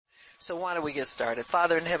So why don't we get started?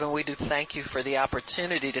 Father in heaven, we do thank you for the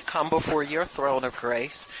opportunity to come before your throne of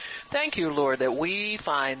grace. Thank you, Lord, that we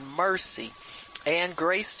find mercy and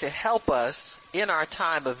grace to help us in our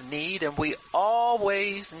time of need, and we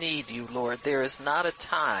always need you, Lord. There is not a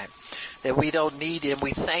time that we don't need you, and we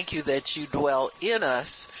thank you that you dwell in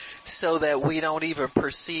us so that we don't even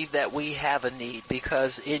perceive that we have a need,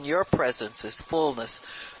 because in your presence is fullness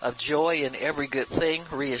of joy and every good thing,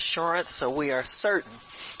 reassurance, so we are certain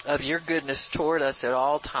of your goodness toward us at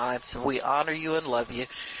all times, and we honor you and love you.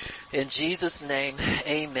 In Jesus' name,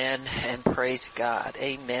 amen, and praise God.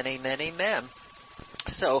 Amen, amen, amen.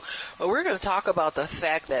 So we're going to talk about the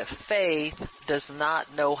fact that faith does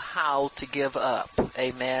not know how to give up.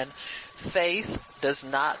 Amen. Faith does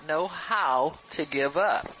not know how to give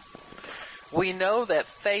up. We know that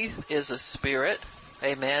faith is a spirit.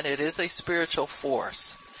 Amen. It is a spiritual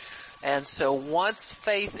force. And so once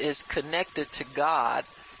faith is connected to God,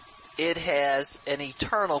 it has an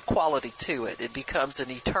eternal quality to it. It becomes an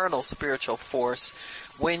eternal spiritual force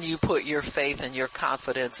when you put your faith and your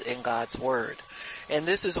confidence in God's Word. And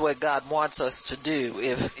this is what God wants us to do.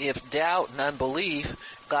 If doubt and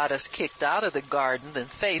unbelief got us kicked out of the garden, then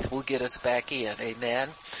faith will get us back in. Amen.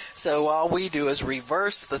 So all we do is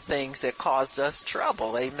reverse the things that caused us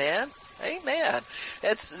trouble. Amen. Amen.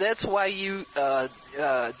 That's why you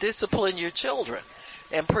discipline your children.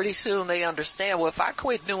 And pretty soon they understand, well, if I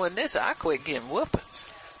quit doing this, I quit getting whoopings.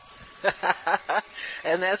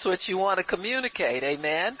 And that's what you want to communicate,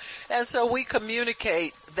 amen? And so we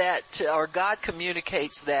communicate that, or God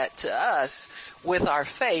communicates that to us with our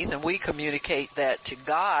faith, and we communicate that to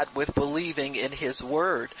God with believing in His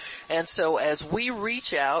Word. And so as we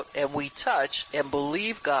reach out and we touch and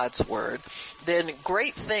believe God's Word, then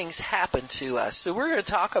great things happen to us. So we're going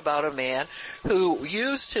to talk about a man who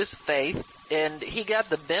used his faith, and he got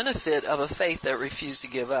the benefit of a faith that refused to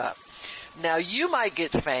give up. Now, you might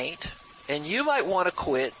get faint, and you might want to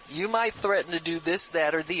quit. You might threaten to do this,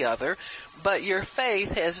 that, or the other, but your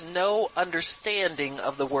faith has no understanding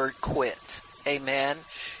of the word quit. Amen.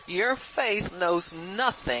 Your faith knows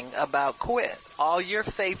nothing about quit. All your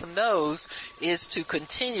faith knows is to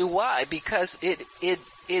continue. Why? Because it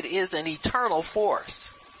is an eternal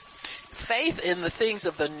force. Faith in the things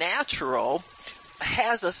of the natural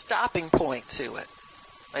has a stopping point to it.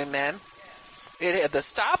 Amen. The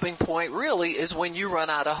stopping point really is when you run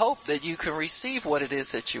out of hope that you can receive what it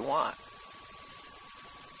is that you want.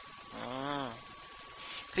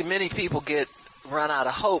 See, many people run out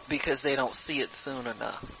of hope because they don't see it soon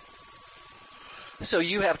enough. So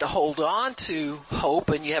you have to hold on to hope,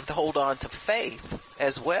 and you have to hold on to faith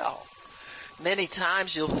as well. Many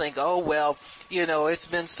times you'll think, oh, well, it's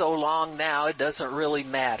been so long now, it doesn't really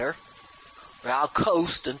matter. I'll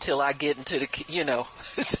coast until I get into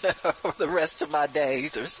the rest of my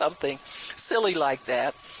days, or something silly like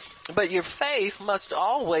that. But your faith must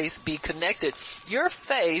always be connected. Your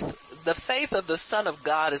faith, the faith of the Son of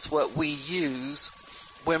God, is what we use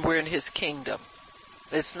when we're in His kingdom.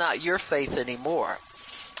 It's not your faith anymore.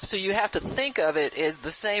 So you have to think of it as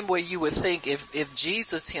the same way you would think if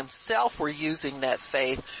Jesus Himself were using that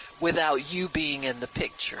faith without you being in the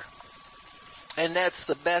picture. And that's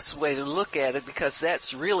the best way to look at it, because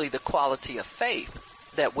that's really the quality of faith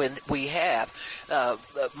that when we have.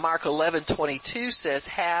 Mark 11:22 says,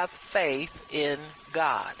 have faith in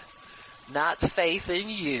God. Not faith in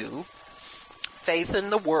you, faith in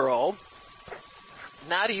the world,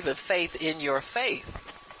 not even faith in your faith.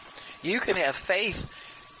 You can have faith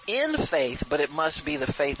in faith, but it must be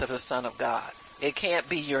the faith of the Son of God. It can't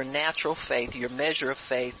be your natural faith, your measure of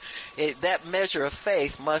faith. That measure of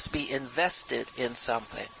faith must be invested in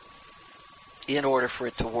something in order for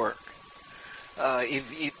it to work.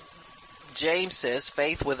 James says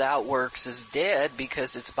faith without works is dead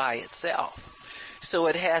because it's by itself. So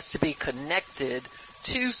it has to be connected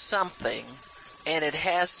to something, and it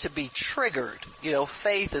has to be triggered.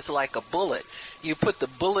 Faith is like a bullet. You put the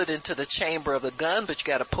bullet into the chamber of the gun, but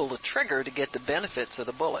you got to pull the trigger to get the benefits of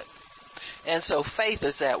the bullet. And so faith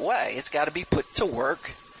is that way. It's got to be put to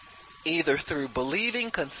work, either through believing,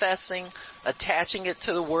 confessing, attaching it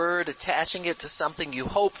to the Word, attaching it to something you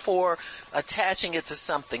hope for, attaching it to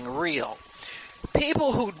something real.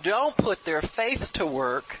 People who don't put their faith to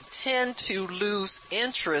work tend to lose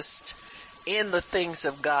interest in the things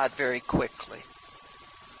of God very quickly.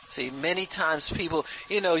 See, many times people,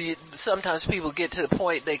 sometimes people get to the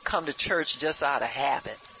point they come to church just out of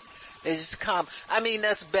habit. They just come. I mean,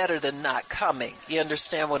 that's better than not coming. You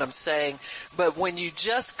understand what I'm saying? But when you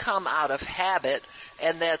just come out of habit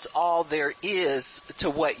and that's all there is to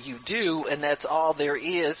what you do and that's all there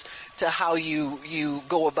is to how you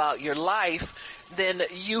go about your life, then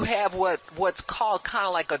you have what's called kind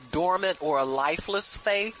of like a dormant or a lifeless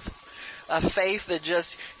faith. A faith that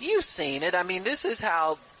just, you've seen it. I mean, this is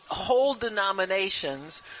how whole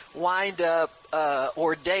denominations wind up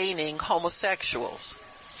ordaining homosexuals,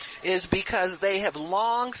 is because they have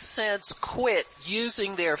long since quit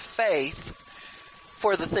using their faith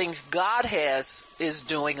for the things God is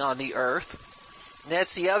doing on the earth.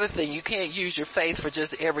 That's the other thing. You can't use your faith for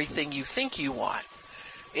just everything you think you want.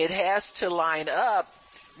 It has to line up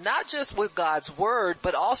not just with God's word,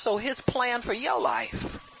 but also his plan for your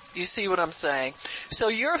life. You see what I'm saying? So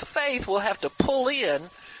your faith will have to pull in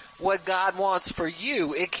what God wants for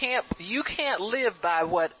you. You can't live by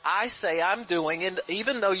what I say I'm doing, and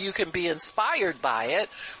even though you can be inspired by it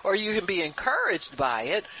or you can be encouraged by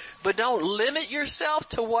it, but don't limit yourself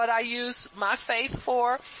to what I use my faith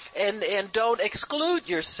for, and don't exclude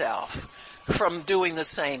yourself from doing the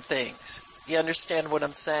same things. You understand what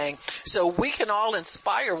I'm saying? So we can all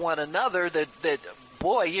inspire one another that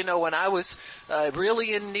boy, you know, when I was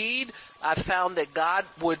really in need, I found that God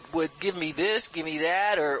would give me this, give me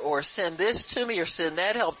that, or send this to me, or send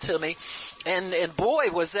that help to me. And boy,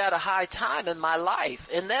 was that a high time in my life.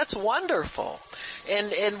 And that's wonderful.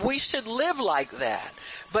 And we should live like that.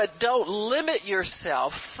 But don't limit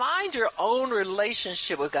yourself. Find your own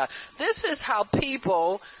relationship with God. This is how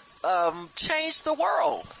people change the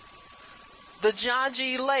world. The John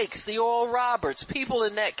G. Lakes, the Oral Roberts, people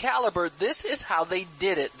in that caliber, this is how they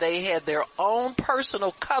did it. They had their own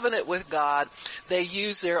personal covenant with God. They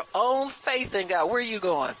used their own faith in God. Where are you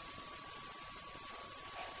going?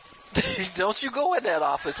 Don't you go in that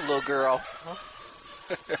office, little girl.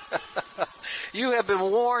 You have been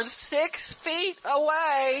warned 6 feet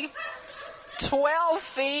away, 12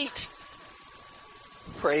 feet.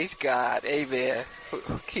 Praise God. Amen.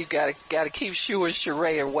 Gotta keep Shua and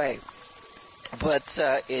Sheree away. But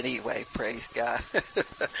anyway, praise God.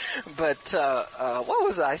 But what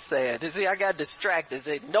was I saying? You see, I got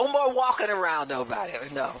distracted. No more walking around nobody.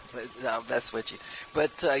 No, that's what you.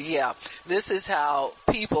 But yeah, this is how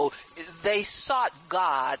people, they sought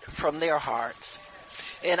God from their hearts.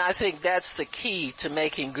 And I think that's the key to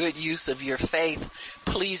making good use of your faith,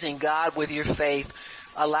 pleasing God with your faith,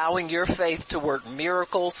 allowing your faith to work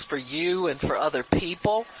miracles for you and for other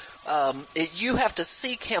people. You have to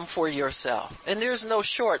seek him for yourself. And there's no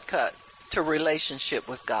shortcut to relationship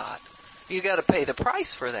with God. You got to pay the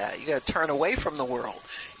price for that. You got to turn away from the world.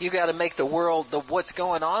 You got to make the world, what's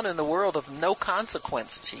going on in the world, of no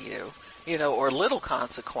consequence to you, you know, or little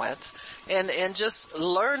consequence, and just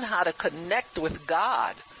learn how to connect with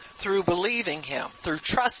God through believing him, through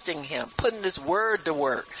trusting him, putting his word to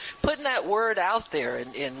work, putting that word out there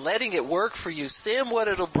and letting it work for you, seeing what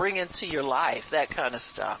it'll bring into your life, that kind of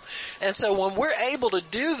stuff. And so when we're able to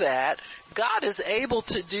do that, God is able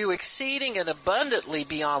to do exceeding and abundantly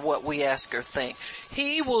beyond what we ask or think.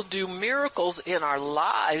 He will do miracles in our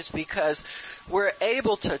lives because we're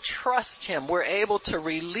able to trust him. We're able to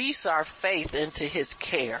release our faith into his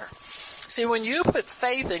care. See, when you put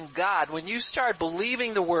faith in God, when you start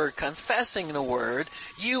believing the word, confessing the word,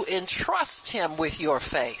 you entrust him with your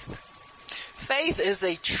faith. Faith is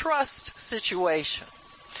a trust situation.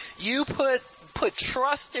 You put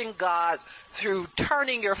trust in God through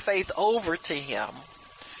turning your faith over to him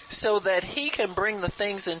so that he can bring the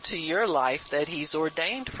things into your life that he's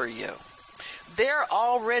ordained for you. They're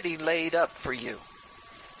already laid up for you.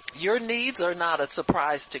 Your needs are not a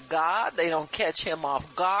surprise to God. They don't catch him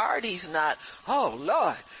off guard. He's not, oh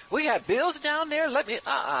Lord, we got bills down there.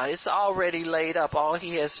 It's already laid up. All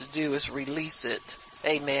he has to do is release it.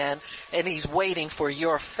 Amen. And he's waiting for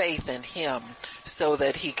your faith in him so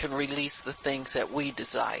that he can release the things that we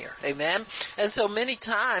desire. Amen. And so many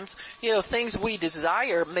times, you know, things we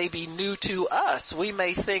desire may be new to us. We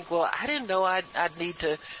may think, well, I didn't know I'd need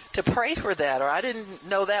to pray for that, or I didn't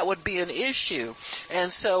know that would be an issue.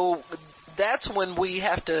 And so that's when we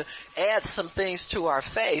have to add some things to our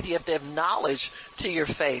faith. You have to have knowledge to your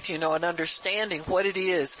faith, you know, and understanding what it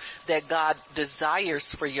is that God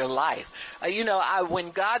desires for your life.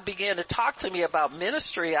 When God began to talk to me about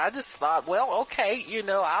ministry, I just thought, well, okay, you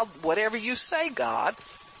know, whatever you say, God.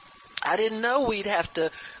 I didn't know we'd have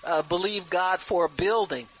to believe God for a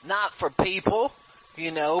building, not for people.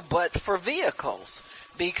 but for vehicles,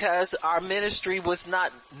 because our ministry was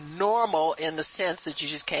not normal in the sense that you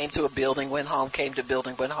just came to a building, went home, came to a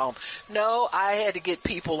building, went home. No, I had to get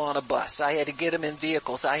people on a bus. I had to get them in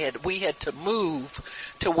vehicles. We had to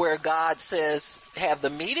move to where God says have the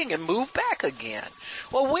meeting and move back again.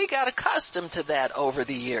 Well, we got accustomed to that over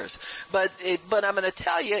the years, but I'm going to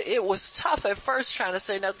tell you, it was tough at first trying to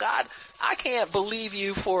say, no, God, I can't believe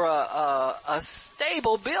you for a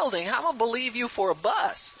stable building. I'm going to believe you for a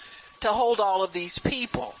bus to hold all of these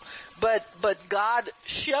people. But God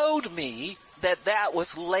showed me that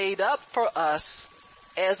was laid up for us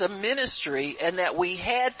as a ministry, and that we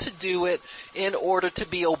had to do it in order to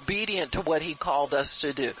be obedient to what he called us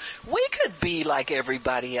to do. We could be like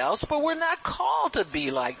everybody else, but we're not called to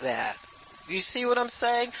be like that. You see what I'm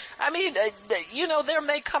saying? I mean, there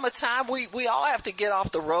may come a time we all have to get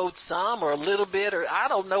off the road some or a little bit, or I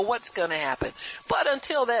don't know what's going to happen. But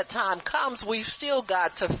until that time comes, we've still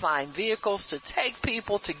got to find vehicles to take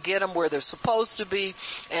people, to get them where they're supposed to be,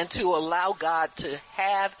 and to allow God to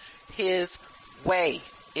have his way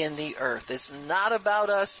in the earth. It's not about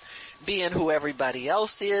us being who everybody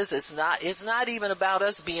else is. It's not even about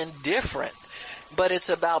us being different, but it's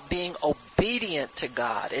about being obedient to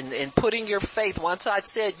God and putting your faith. Once I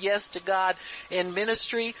said yes to God in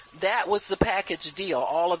ministry, that was the package deal.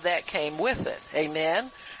 All of that came with it. Amen.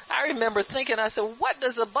 I remember thinking, I said, what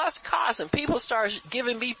does a bus cost? And people start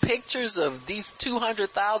giving me pictures of these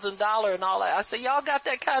 $200,000 and all that. I said, y'all got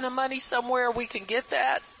that kind of money somewhere we can get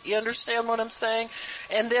that? You understand what I'm saying?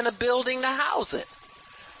 And then a building to house it.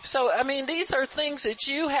 So, I mean, these are things that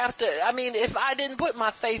you have to, if I didn't put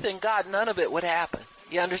my faith in God, none of it would happen.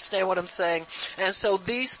 You understand what I'm saying? And so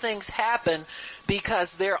these things happen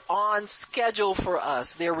because they're on schedule for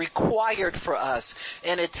us. They're required for us.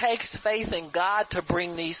 And it takes faith in God to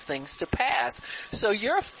bring these things to pass. So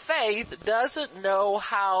your faith doesn't know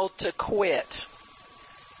how to quit.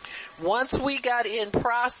 Once we got in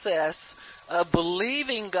process of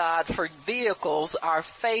believing God for vehicles, our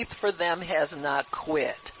faith for them has not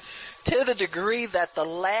quit. To the degree that the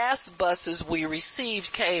last buses we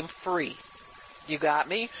received came free. You got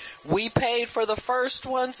me? We paid for the first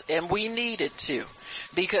ones, and we needed to,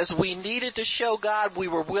 because we needed to show God we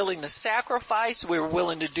were willing to sacrifice, we were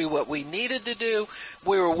willing to do what we needed to do,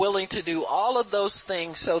 we were willing to do all of those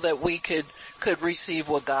things so that we could receive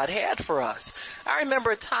what God had for us. I remember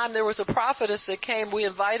a time there was a prophetess that came, we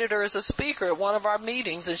invited her as a speaker at one of our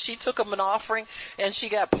meetings, and she took them an offering, and she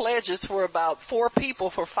got pledges for about 4 people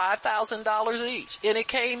for $5,000 each, and it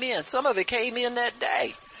came in. Some of it came in that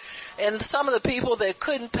day. And some of the people that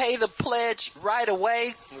couldn't pay the pledge right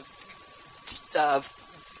away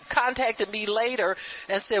contacted me later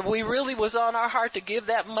and said, we really was on our heart to give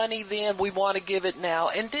that money then, we want to give it now,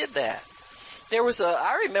 and did that.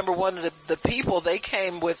 I remember one of the people, they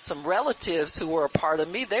came with some relatives who were a part of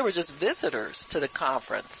me. They were just visitors to the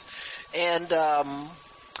conference. And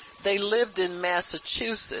they lived in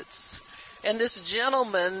Massachusetts. And this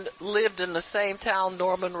gentleman lived in the same town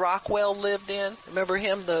Norman Rockwell lived in. Remember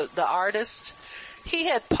him, the artist? He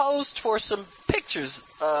had posed for some pictures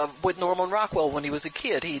with Norman Rockwell when he was a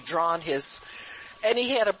kid. He'd drawn and he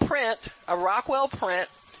had a Rockwell print,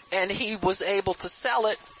 and he was able to sell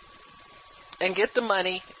it and get the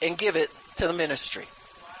money and give it to the ministry.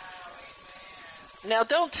 Now,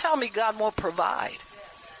 don't tell me God won't provide.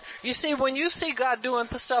 You see, when you see God doing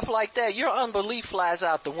stuff like that, your unbelief flies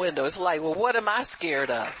out the window. It's like, well, what am I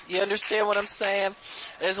scared of? You understand what I'm saying?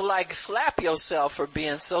 It's like, slap yourself for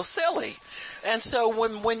being so silly. And so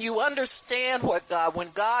when you understand when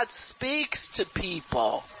God speaks to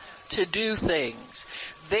people to do things,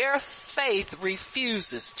 their faith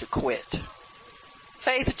refuses to quit.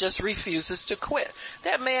 Faith just refuses to quit.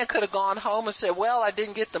 That man could have gone home and said, well, I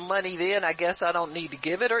didn't get the money then, I guess I don't need to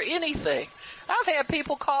give it, or anything. I've had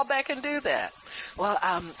people call back and do that. Well,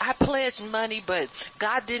 I pledged money, but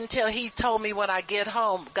God he told me when I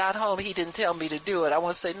got home, he didn't tell me to do it. I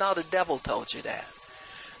want to say, no, the devil told you that.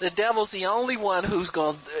 The devil's the only one he does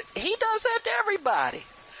that to everybody.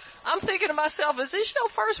 I'm thinking to myself, is this your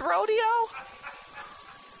first rodeo?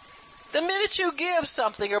 The minute you give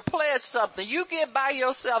something or pledge something, you get by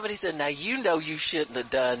yourself, and he said, now you know you shouldn't have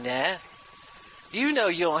done that. You know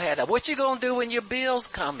you don't have that. What you going to do when your bills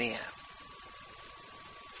come in?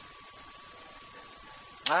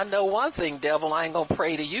 I know one thing, devil, I ain't going to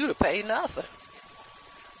pray to you to pay nothing.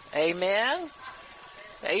 Amen?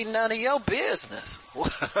 Ain't none of your business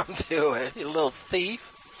what I'm doing, you little thief.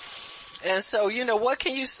 And so, what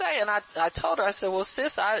can you say? And I told her, I said, well,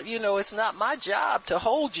 sis, it's not my job to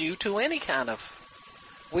hold you to any kind of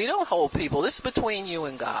We don't hold people. This is between you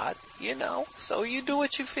and God, So you do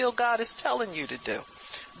what you feel God is telling you to do.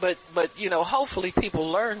 But hopefully people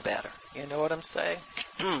learn better. You know what I'm saying?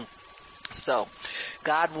 So,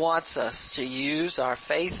 God wants us to use our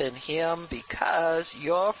faith in Him because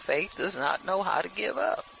your faith does not know how to give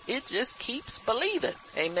up. It just keeps believing.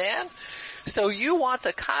 Amen? So you want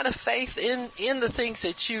the kind of faith in the things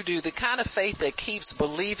that you do, the kind of faith that keeps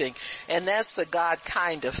believing, and that's the God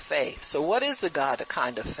kind of faith. So what is the God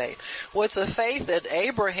kind of faith? Well, it's a faith that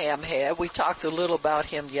Abraham had. We talked a little about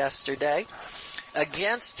him yesterday.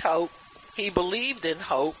 Against hope, he believed in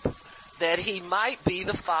hope that he might be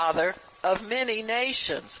the father of many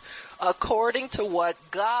nations, according to what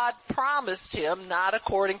God promised him, not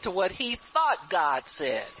according to what he thought God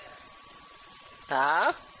said.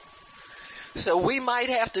 So we might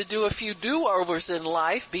have to do a few do-overs in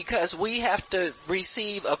life because we have to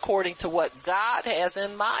receive according to what God has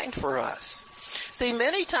in mind for us. See,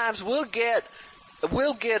 many times we'll get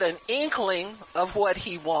an inkling of what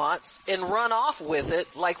He wants and run off with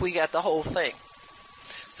it like we got the whole thing.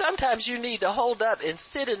 Sometimes you need to hold up and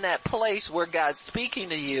sit in that place where God's speaking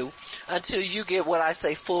to you until you get what I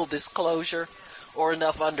say full disclosure or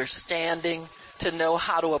enough understanding to know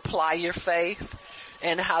how to apply your faith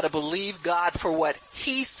and how to believe God for what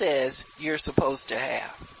He says you're supposed to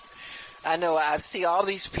have. I know I see all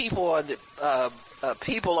these people on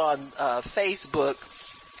Facebook.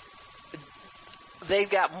 They've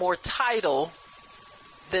got more title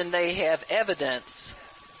than they have evidence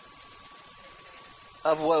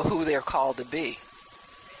of who they're called to be.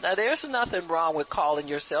 Now, there's nothing wrong with calling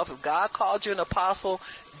yourself. If God called you an apostle,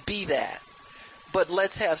 be that. But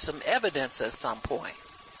let's have some evidence at some point.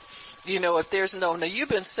 If there's now you've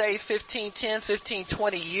been saved 10, 15,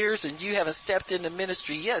 20 years and you haven't stepped into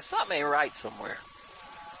ministry yet, something ain't right somewhere.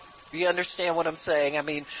 You understand what I'm saying? I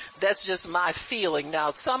mean, that's just my feeling.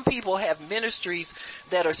 Now, some people have ministries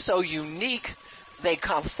that are so unique, they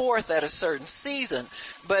come forth at a certain season.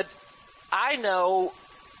 But I know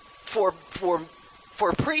for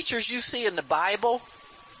preachers you see in the Bible,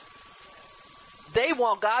 they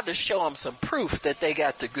want God to show them some proof that they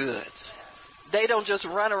got the goods. They don't just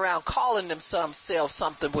run around calling themselves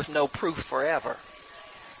something with no proof forever.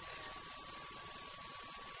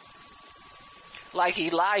 Like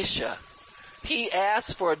Elisha. He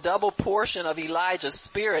asked for a double portion of Elijah's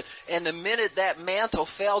spirit, and the minute that mantle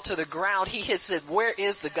fell to the ground, he had said, "Where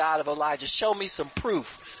is the God of Elijah? Show me some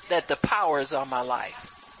proof that the power is on my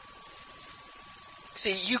life."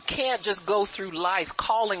 See, you can't just go through life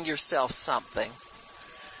calling yourself something,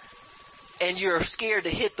 and you're scared to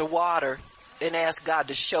hit the water and ask God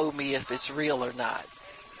to show me if it's real or not.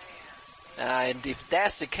 And if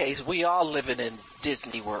that's the case, we all living in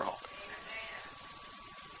Disney World.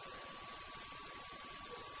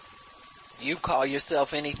 You call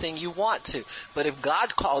yourself anything you want to. But if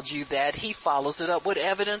God called you that, He follows it up with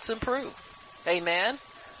evidence and proof. Amen?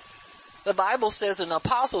 The Bible says an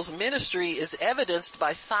apostle's ministry is evidenced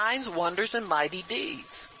by signs, wonders, and mighty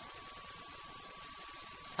deeds.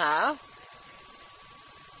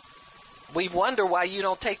 We wonder why you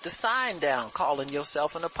don't take the sign down calling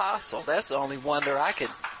yourself an apostle. That's the only wonder I could.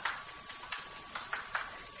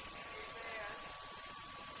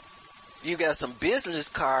 You got some business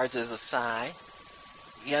cards as a sign.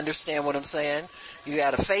 You understand what I'm saying? You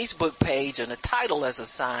got a Facebook page and a title as a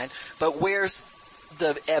sign, but where's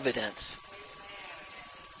the evidence?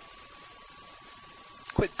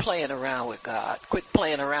 Quit playing around with God. Quit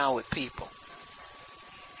playing around with people.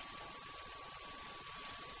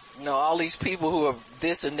 All these people who are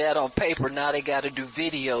this and that on paper, now they got to do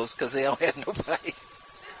videos because they don't have nobody.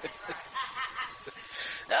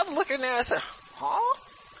 I'm looking there and saying, huh?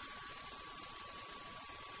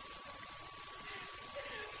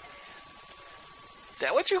 Is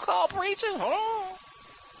that what you call preaching? Huh?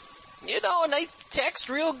 And they text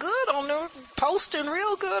real good on there, posting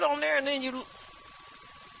real good on there, and then is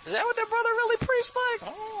that what that brother really preached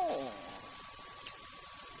like? Oh.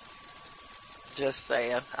 Just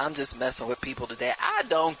saying. I'm just messing with people today. I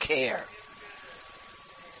don't care.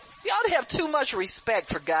 You ought to have too much respect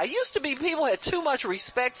for God. It used to be people had too much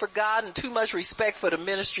respect for God and too much respect for the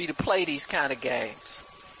ministry to play these kind of games.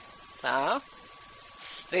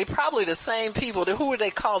 They probably the same people. Who would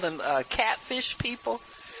they call them? Catfish people?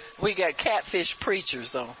 We got catfish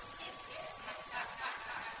preachers on.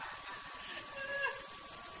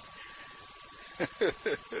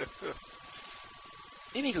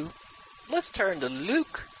 Anywho, let's turn to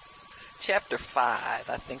Luke chapter 5.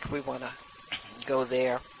 I think we want to go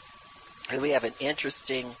there. We have an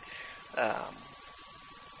interesting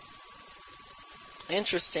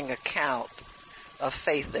account of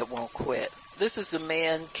faith that won't quit. This is the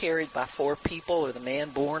man carried by 4 people, or the man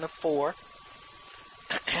born of 4.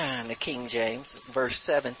 The King James, verse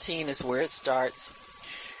 17 is where it starts.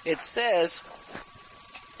 It says,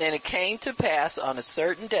 "And it came to pass on a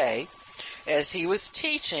certain day, as he was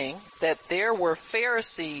teaching, that there were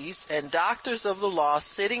Pharisees and doctors of the law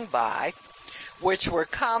sitting by, which were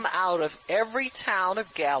come out of every town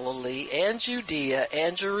of Galilee and Judea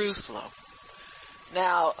and Jerusalem."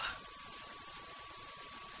 Now,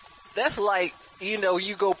 that's like,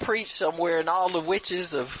 you go preach somewhere and all the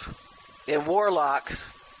witches and warlocks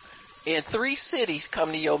in 3 cities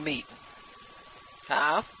come to your meeting.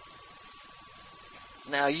 Huh?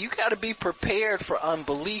 Now, you got to be prepared for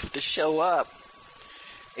unbelief to show up.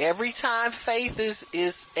 Every time faith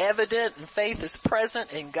is evident and faith is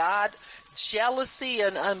present in God, jealousy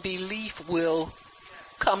and unbelief will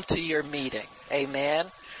come to your meeting. Amen.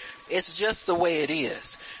 It's just the way it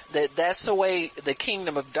is. That's the way the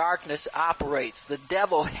kingdom of darkness operates. The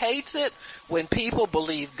devil hates it when people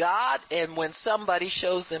believe God and when somebody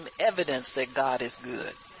shows them evidence that God is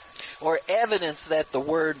good, or evidence that the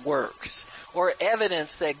word works, or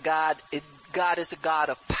evidence that God is a God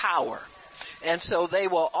of power. And so they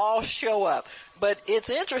will all show up. But it's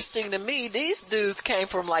interesting to me, these dudes came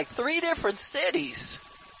from like 3 different cities.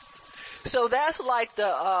 So that's like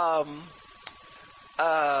the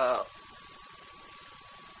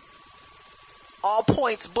all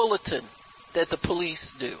points bulletin that the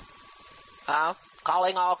police do.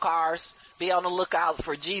 Calling all cars, be on the lookout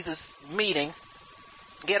for Jesus meeting.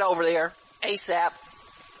 Get over there ASAP.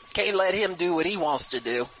 Can't let him do what he wants to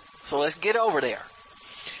do. So let's get over there.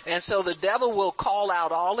 And so the devil will call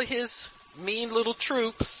out all of his mean little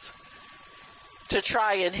troops to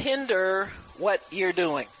try and hinder what you're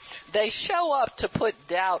doing. They show up to put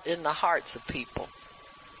doubt in the hearts of people.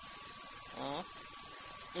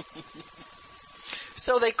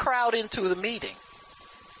 So they crowd into the meeting.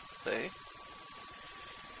 See?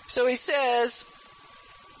 So he says,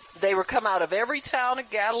 they were come out of every town of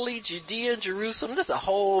Galilee, Judea, and Jerusalem. There's a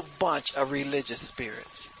whole bunch of religious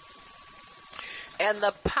spirits. And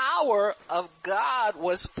the power of God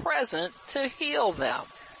was present to heal them.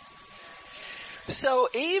 So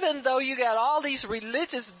even though you got all these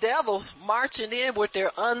religious devils marching in with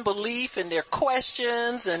their unbelief and their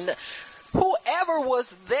questions, and whoever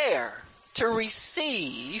was there to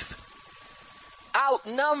receive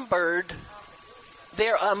outnumbered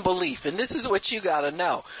their unbelief. And this is what you got to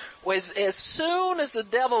know. Was as soon as the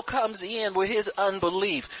devil comes in with his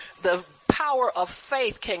unbelief, the power of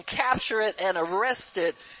faith can capture it and arrest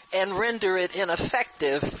it and render it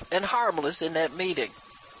ineffective and harmless in that meeting.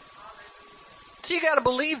 So you got to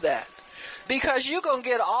believe that. Because you're going to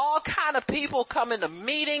get all kind of people coming to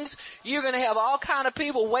meetings. You're going to have all kind of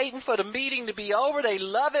people waiting for the meeting to be over. They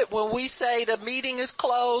love it when we say the meeting is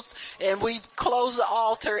closed and we close the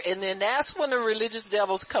altar. And then that's when the religious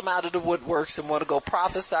devils come out of the woodworks and want to go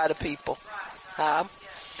prophesy to people.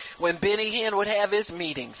 When Benny Hinn would have his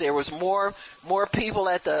meetings, there was more people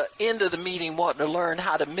at the end of the meeting wanting to learn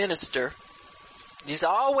how to minister. There's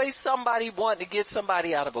always somebody wanting to get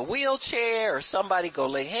somebody out of a wheelchair, or somebody go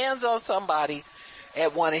lay hands on somebody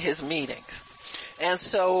at one of his meetings. And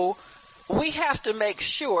so we have to make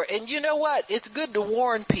sure, and you know what? It's good to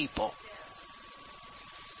warn people.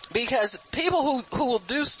 Because people who will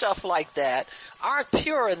do stuff like that aren't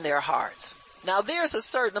pure in their hearts. Now there's a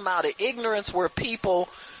certain amount of ignorance where people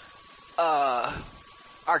are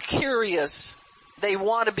curious. They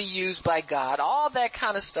want to be used by God. All that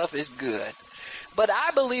kind of stuff is good. But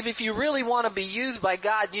I believe if you really want to be used by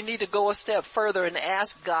God, you need to go a step further and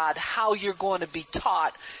ask God how you're going to be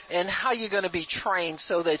taught and how you're going to be trained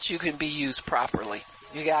so that you can be used properly.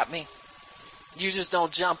 You got me? You just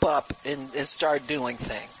don't jump up and start doing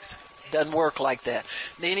things. Doesn't work like that.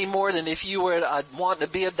 Any more than if you were wanting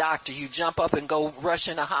to be a doctor, you jump up and go rush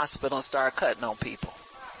in a hospital and start cutting on people.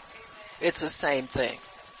 It's the same thing.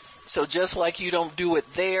 So just like you don't do it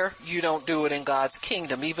there, you don't do it in God's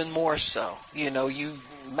kingdom, even more so. You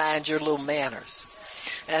mind your little manners.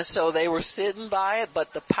 And so they were sitting by it,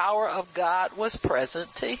 but the power of God was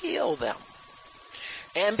present to heal them.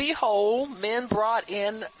 And behold, men brought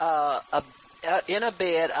in a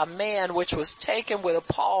bed a man which was taken with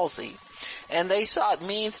a palsy, and they sought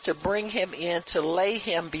means to bring him in to lay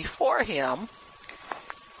him before him.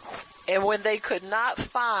 And when they could not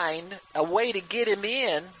find a way to get him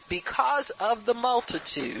in because of the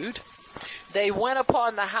multitude, they went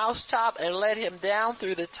upon the housetop and let him down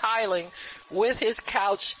through the tiling with his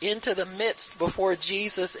couch into the midst before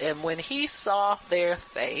Jesus. And when he saw their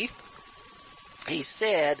faith, he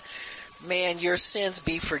said, "Man, your sins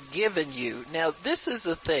be forgiven you." Now, this is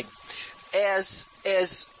the thing.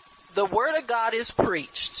 as the word of God is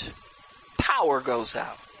preached, power goes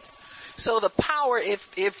out. So the power,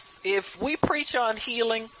 if we preach on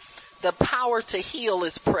healing, the power to heal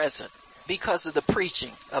is present because of the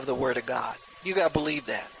preaching of the word of God. You gotta believe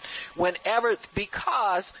that.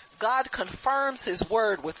 Because God confirms his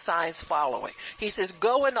word with signs following. He says,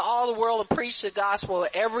 go into all the world and preach the gospel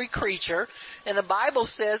to every creature. And the Bible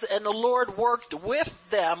says, and the Lord worked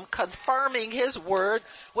with them, confirming his word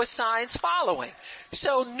with signs following.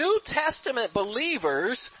 So New Testament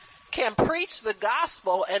believers can preach the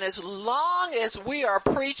gospel, and as long as we are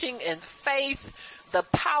preaching in faith, the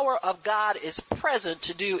power of God is present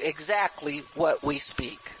to do exactly what we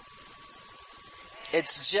speak.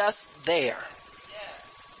 It's just there.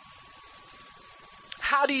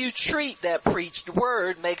 How do you treat that preached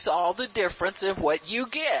word makes all the difference in what you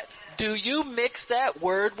get. Do you mix that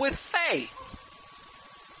word with faith?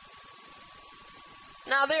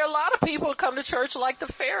 Now, there are a lot of people who come to church like the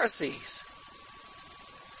Pharisees.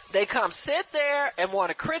 They come sit there and want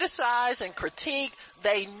to criticize and critique.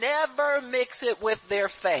 They never mix it with their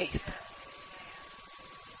faith.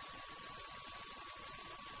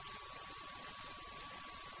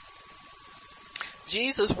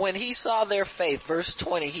 Jesus, when he saw their faith, verse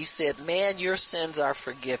 20, he said, man, your sins are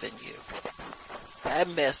forgiven you. That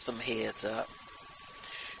messed some heads up.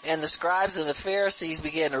 And the scribes and the Pharisees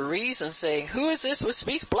began to reason, saying, who is this who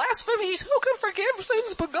speaks blasphemies? Who can forgive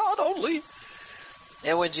sins but God only?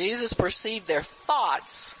 And when Jesus perceived their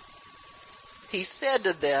thoughts, he said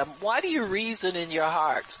to them, why do you reason in your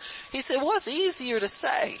hearts? He said, what's easier to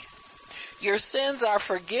say? Your sins are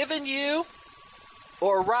forgiven you,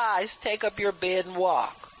 or rise, take up your bed and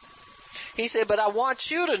walk. He said, but I want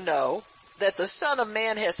you to know that the Son of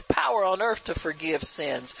Man has power on earth to forgive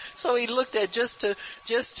sins. So he looked at just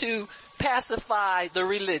to pacify the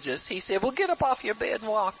religious. He said, well, get up off your bed and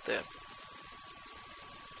walk then.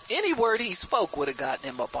 Any word he spoke would have gotten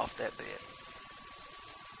him up off that bed.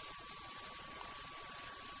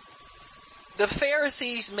 The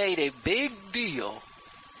Pharisees made a big deal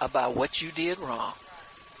about what you did wrong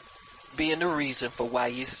being the reason for why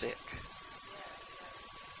you're sick.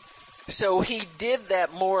 So he did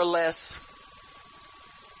that more or less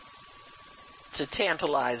to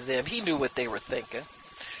tantalize them. He knew what they were thinking.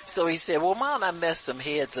 So he said, well, why don't I mess some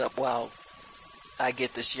heads up while I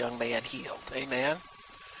get this young man healed? Amen.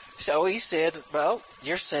 So he said, well,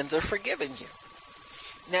 your sins are forgiven you.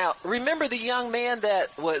 Now, remember the young man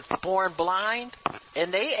that was born blind?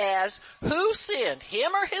 And they asked, who sinned,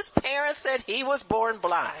 him or his parents, that he was born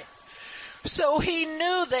blind? So he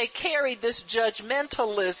knew they carried this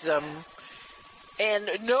judgmentalism, and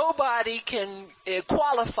nobody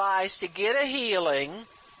qualifies to get a healing.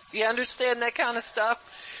 You understand that kind of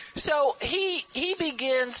stuff? So he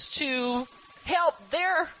begins to help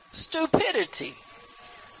their stupidity.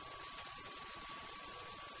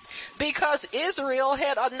 Because Israel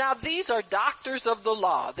had, now these are doctors of the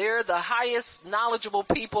law. They're the highest knowledgeable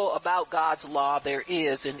people about God's law there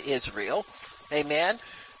is in Israel. Amen.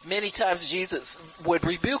 Many times Jesus would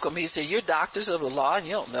rebuke them. He said, you're doctors of the law and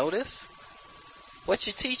you don't know this? What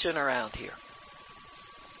you teaching around here?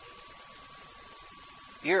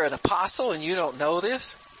 You're an apostle and you don't know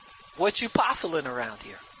this? What you apostling around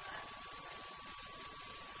here?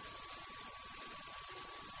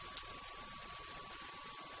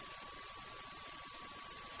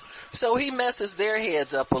 So he messes their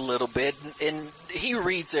heads up a little bit, and he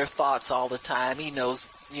reads their thoughts all the time. He knows,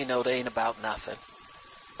 they ain't about nothing.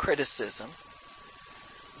 Criticism.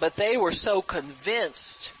 But they were so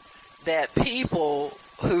convinced that people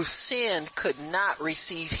who sinned could not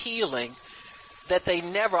receive healing that they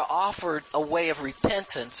never offered a way of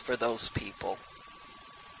repentance for those people.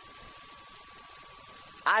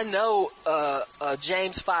 I know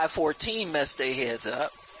James 5:14 messed their heads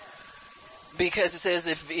up. Because it says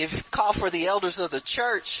if call for the elders of the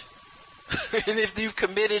church, and if you've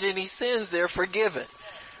committed any sins, they're forgiven.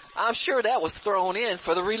 I'm sure that was thrown in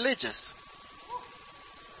for the religious.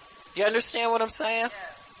 You understand what I'm saying?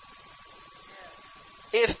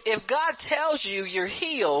 If God tells you you're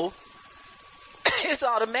healed, it's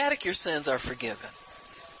automatic your sins are forgiven.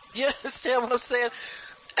 You understand what I'm saying?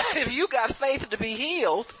 If you got faith to be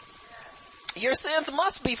healed, your sins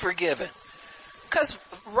must be forgiven. Because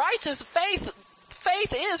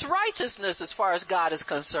faith is righteousness as far as God is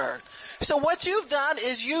concerned. So what you've done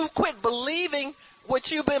is you've quit believing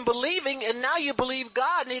what you've been believing, and now you believe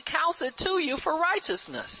God, and He counts it to you for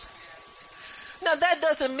righteousness. Now that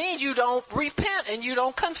doesn't mean you don't repent and you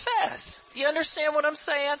don't confess. You understand what I'm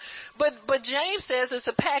saying? But James says it's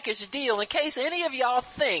a package deal. In case any of y'all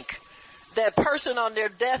think that person on their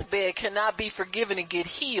deathbed cannot be forgiven and get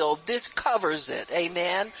healed, this covers it.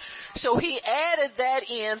 Amen. So he added that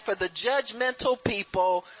in for the judgmental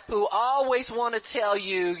people who always want to tell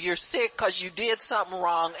you you're sick because you did something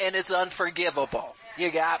wrong and it's unforgivable.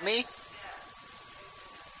 You got me?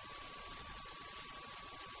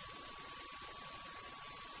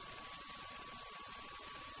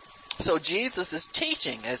 So Jesus is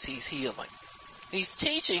teaching as he's healing. He's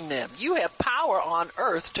teaching them, you have power on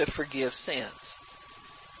earth to forgive sins.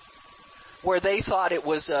 Where they thought it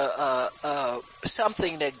was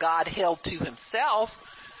something that God held to himself,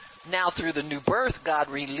 now through the new birth, God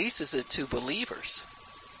releases it to believers.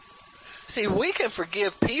 See, we can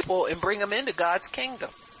forgive people and bring them into God's kingdom.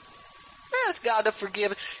 Ask God to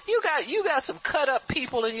forgive. You got some cut up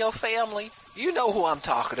people in your family. You know who I'm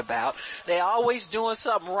talking about. They always doing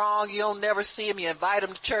something wrong. You don't never see them. You invite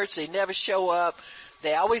them to church. They never show up.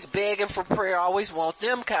 They always begging for prayer. Always want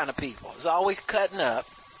them kind of people. It's always cutting up.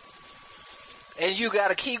 And you got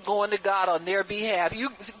to keep going to God on their behalf.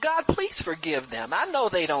 God, please forgive them. I know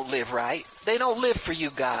they don't live right. They don't live for you,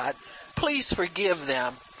 God. Please forgive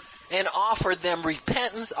them. And offer them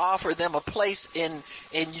repentance, offer them a place in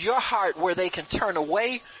your heart where they can turn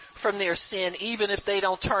away from their sin, even if they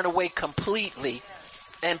don't turn away completely.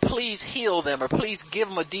 And please heal them, or please give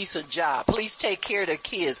them a decent job. Please take care of their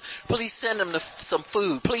kids. Please send them some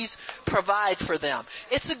food. Please provide for them.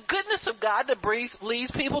 It's the goodness of God that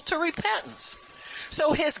leads people to repentance.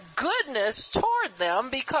 So his goodness toward them,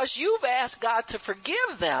 because you've asked God to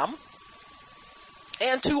forgive them,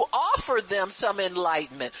 and to offer them some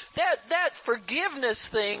enlightenment. That forgiveness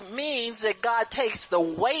thing means that God takes the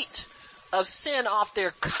weight of sin off their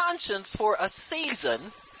conscience for a season,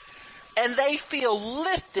 and they feel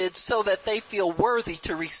lifted so that they feel worthy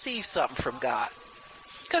to receive something from God.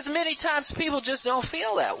 Because many times people just don't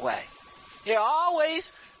feel that way. They're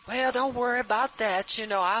always, well, don't worry about that.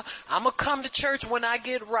 I'm going to come to church when I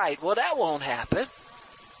get right. Well, that won't happen.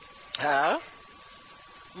 Huh?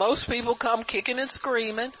 Most people come kicking and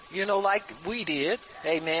screaming, like we did.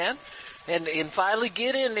 Amen. And finally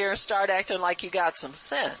get in there and start acting like you got some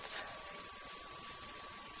sense.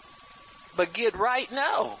 But get right?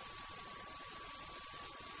 No.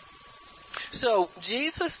 So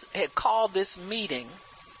Jesus had called this meeting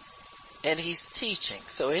and he's teaching.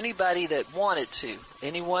 So anybody that wanted to,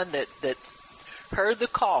 anyone that heard the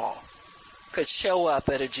call could show up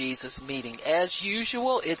at a Jesus meeting. As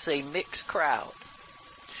usual, it's a mixed crowd.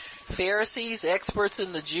 Pharisees, experts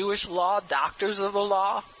in the Jewish law, doctors of the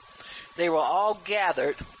law, they were all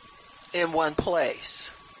gathered in one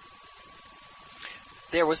place.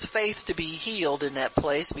 There was faith to be healed in that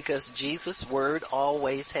place because Jesus' word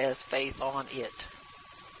always has faith on it.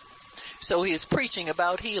 So he is preaching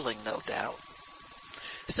about healing, no doubt.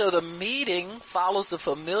 So the meeting follows a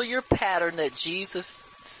familiar pattern that Jesus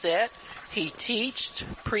set. He taught,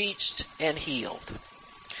 preached, and healed.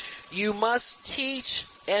 You must teach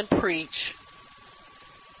and preach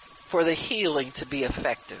for the healing to be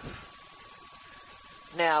effective.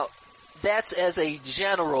 Now, that's as a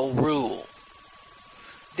general rule.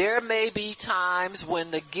 There may be times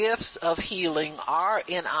when the gifts of healing are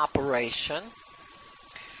in operation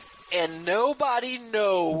and nobody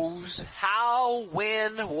knows how,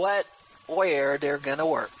 when, what, where they're going to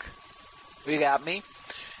work. You got me?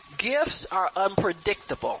 Gifts are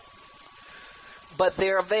unpredictable, but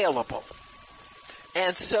they're available.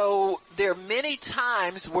 And so there are many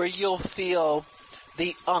times where you'll feel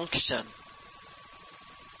the unction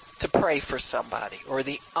to pray for somebody, or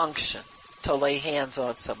the unction to lay hands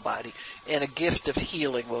on somebody, and a gift of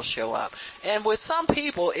healing will show up. And with some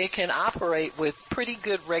people, it can operate with pretty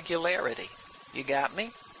good regularity. You got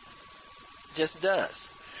me? Just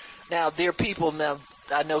does. Now, there are people now,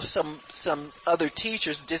 I know some other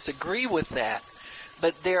teachers disagree with that,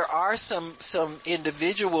 but there are some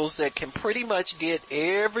individuals that can pretty much get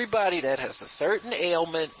everybody that has a certain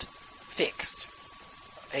ailment fixed.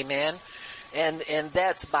 Amen? And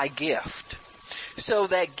that's by gift. So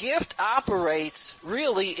that gift operates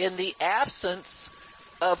really in the absence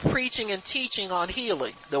of preaching and teaching on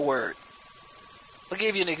healing, the word. I'll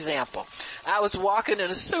give you an example. I was walking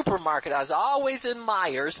in a supermarket. I was always in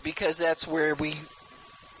Myers because that's where we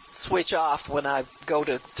switch off when I go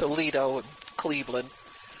to Toledo and Cleveland.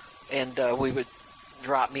 And we would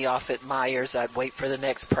drop me off at Myers. I'd wait for the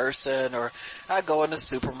next person, or I'd go in the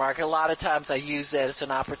supermarket. A lot of times I use that as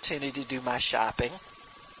an opportunity to do my shopping.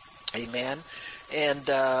 Amen. And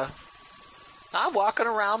I'm walking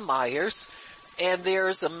around Myers, and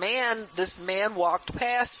there's a man, this man walked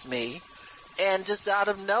past me, and just out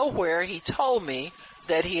of nowhere he told me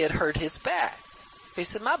that he had hurt his back. He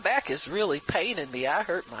said, my back is really paining me. I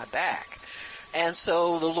hurt my back. And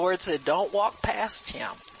so the Lord said, don't walk past him.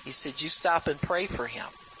 He said, you stop and pray for him.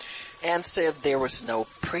 And said there was no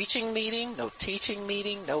preaching meeting, no teaching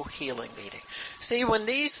meeting, no healing meeting. See, when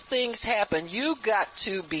these things happen, you got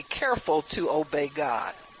to be careful to obey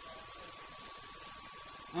God.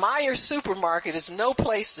 Meijer Supermarket is no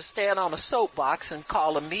place to stand on a soapbox and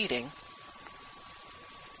call a meeting.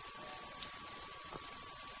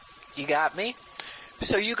 You got me?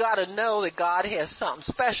 So you got to know that God has something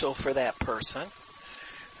special for that person.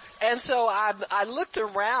 And so I looked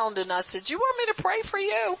around and I said, you want me to pray for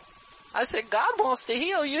you? I said, God wants to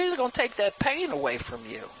heal you. He's going to take that pain away from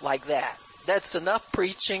you like that. That's enough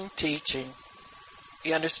preaching, teaching.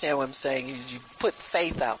 You understand what I'm saying? You put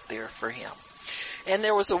faith out there for him. And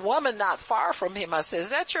there was a woman not far from him. I said, is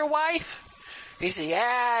that your wife? He said,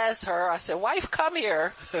 yeah, it's her. I said, wife, come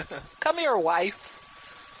here. Come here, wife.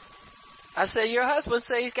 I said, your husband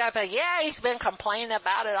said he's got pain. Yeah, he's been complaining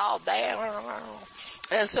about it all day.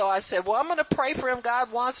 And so I said, well, I'm going to pray for him.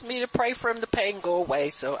 God wants me to pray for him. The pain go away.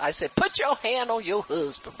 So I said, put your hand on your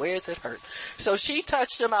husband. Where does it hurt? So she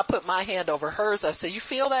touched him. I put my hand over hers. I said, you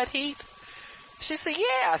feel that heat? She said,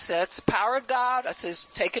 yeah. I said, it's the power of God. I said, it's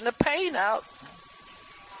taking the pain out.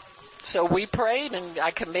 So we prayed and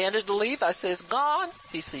I commanded to leave. I said, it's gone.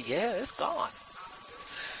 He said, yeah, it's gone.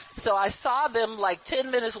 So I saw them like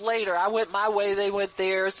 10 minutes later. I went my way, they went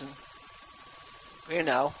theirs, and, you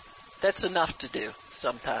know, that's enough to do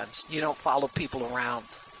sometimes. You don't follow people around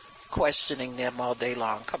questioning them all day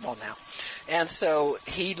long. Come on now. And so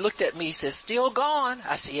he looked at me, he said, still gone?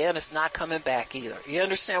 I said, yeah, and it's not coming back either. You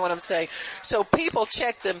understand what I'm saying? So people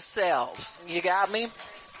check themselves. You got me?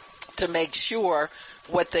 To make sure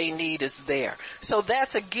what they need is there. So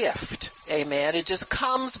that's a gift. Amen. It just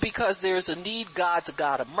comes because there's a need. God's a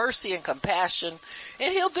God of mercy and compassion,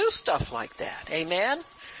 and he'll do stuff like that. Amen.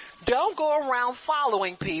 Don't go around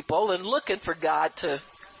following people and looking for God to,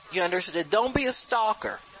 you understand? Don't be a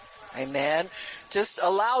stalker. Amen. Just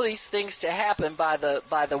allow these things to happen by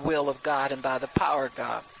the will of God and by the power of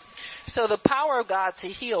God. So the power of God to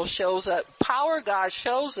heal shows up. Power of God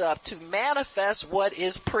shows up to manifest what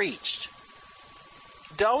is preached.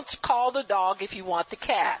 Don't call the dog if you want the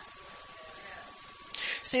cat.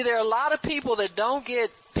 See, there are a lot of people that don't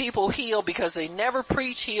get people healed because they never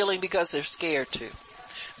preach healing because they're scared to.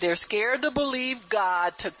 They're scared to believe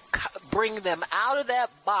God to bring them out of that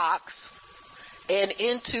box and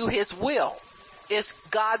into his will. It's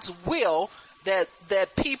God's will that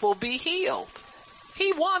people be healed.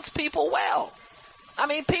 He wants people well. I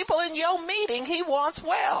mean, people in your meeting, he wants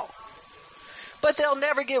well. But they'll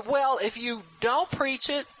never get well if you don't preach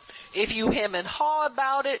it, if you hem and haw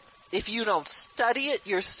about it, if you don't study it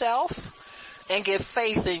yourself and give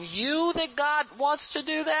faith in you that God wants to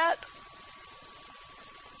do that.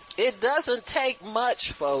 It doesn't take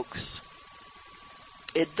much, folks.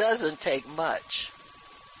 It doesn't take much.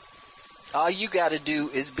 All you got to do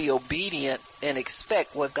is be obedient and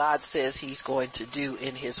expect what God says he's going to do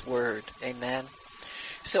in his word. Amen.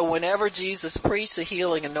 So whenever Jesus preached, the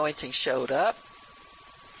healing anointing showed up,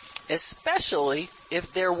 especially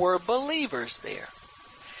if there were believers there.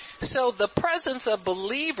 So the presence of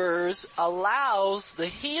believers allows the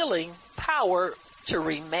healing power to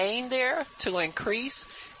remain there, to increase,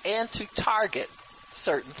 and to target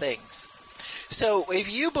certain things. So if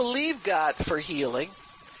you believe God for healing,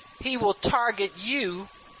 he will target you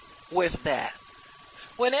with that.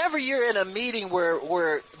 Whenever you're in a meeting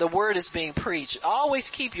where the word is being preached,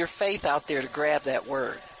 always keep your faith out there to grab that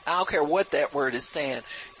word. I don't care what that word is saying.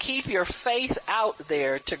 Keep your faith out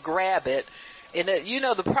there to grab it. And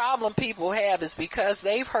the problem people have is because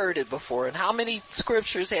they've heard it before. And how many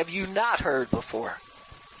scriptures have you not heard before?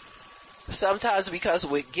 Sometimes because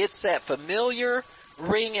it gets that familiar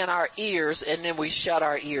ring in our ears and then we shut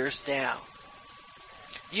our ears down.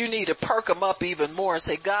 You need to perk them up even more and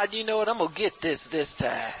say, God, you know what? I'm going to get this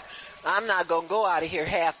time. I'm not going to go out of here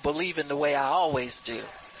half believing the way I always do.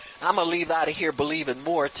 I'm going to leave out of here believing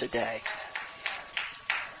more today.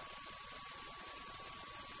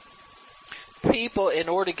 People, in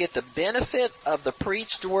order to get the benefit of the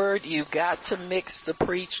preached word, you've got to mix the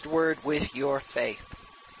preached word with your faith.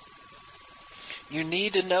 You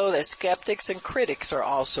need to know that skeptics and critics are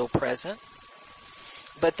also present,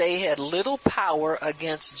 but they had little power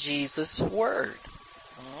against Jesus' word.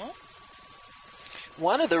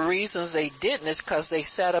 One of the reasons they didn't is because they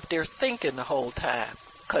sat up there thinking the whole time,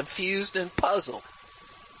 confused and puzzled.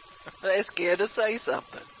 They're scared to say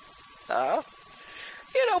something.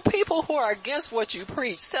 People who are against what you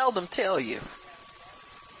preach seldom tell you.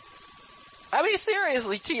 I mean,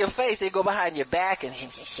 seriously, to your face, they go behind your back and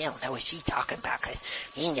she don't know what she talking about. 'Cause,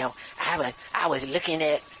 you know, I was looking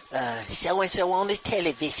at, so-and-so on the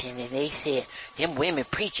television and they said, them women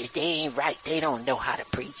preachers, they ain't right. They don't know how to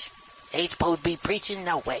preach. They supposed to be preaching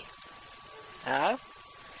no way. Huh?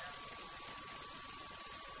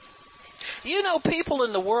 You know, people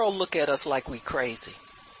in the world look at us like we crazy.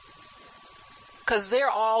 'Cause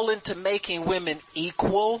they're all into making women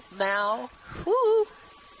equal now. Woo.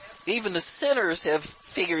 Even the sinners have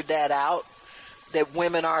figured that out, that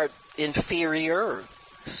women are inferior or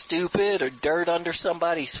stupid or dirt under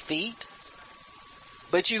somebody's feet.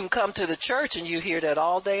 But you can come to the church and you hear that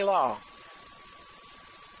all day long.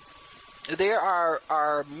 There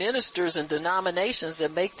are ministers and denominations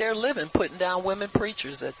that make their living putting down women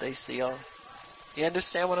preachers that they see on. You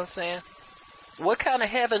understand what I'm saying? What kind of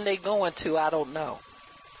heaven they going to, I don't know.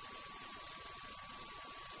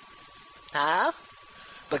 Huh?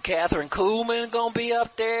 But Catherine Kuhlman gonna be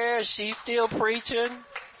up there. She's still preaching.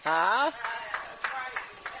 Huh?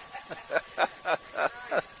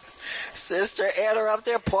 Sister Anna up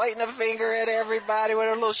there pointing a finger at everybody with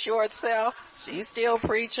her little short self. She's still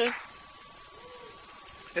preaching.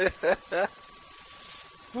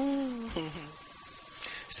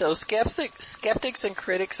 So skeptics and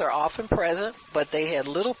critics are often present, but they had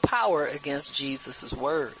little power against Jesus'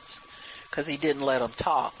 words because he didn't let them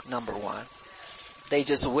talk, number one. They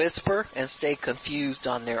just whisper and stay confused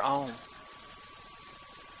on their own.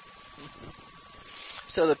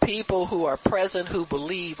 So the people who are present, who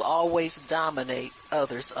believe, always dominate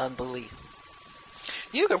others' unbelief.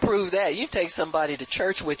 You can prove that. You take somebody to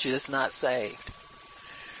church with you that's not saved.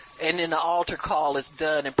 And then the altar call is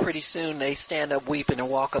done, and pretty soon they stand up weeping and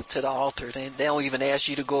walk up to the altar. They don't even ask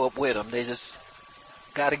you to go up with them. They just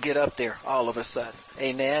got to get up there all of a sudden.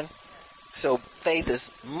 Amen? So faith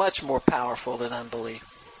is much more powerful than unbelief.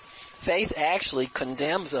 Faith actually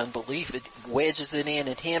condemns unbelief. It wedges it in,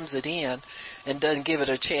 it hems it in, and doesn't give it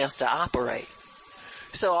a chance to operate.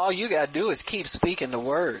 So all you got to do is keep speaking the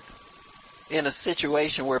word in a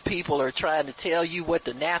situation where people are trying to tell you what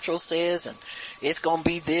the natural says, and it's going to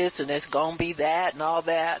be this and it's going to be that and all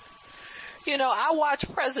that. You know, I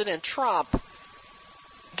watch President Trump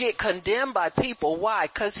get condemned by people. Why?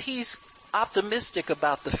 Because he's optimistic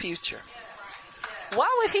about the future. Why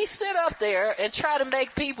would he sit up there and try to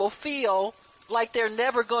make people feel like they're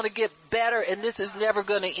never going to get better and this is never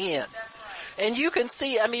going to end? And you can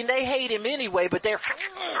see, I mean, they hate him anyway, but they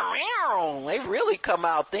really come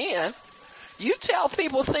out then. You tell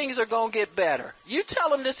people things are going to get better. You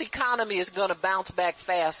tell them this economy is going to bounce back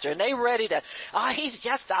faster, and they ready to, he's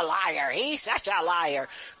just a liar. He's such a liar.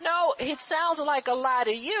 No, it sounds like a lie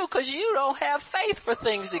to you because you don't have faith for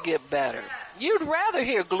things to get better. You'd rather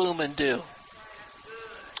hear gloom and doom.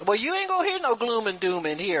 Well, you ain't going to hear no gloom and doom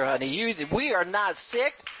in here, honey. We are not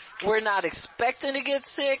sick. We're not expecting to get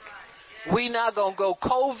sick. We not going to go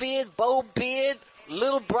COVID, Bo Bid,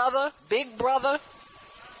 little brother, big brother.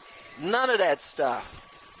 None of that stuff.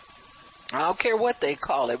 I don't care what they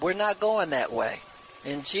call it. We're not going that way.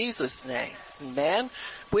 In Jesus' name. Amen.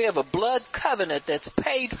 We have a blood covenant that's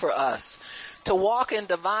paid for us to walk in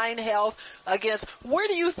divine health against, where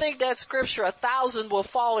do you think that scripture, 1,000 will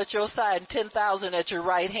fall at your side and 10,000 at your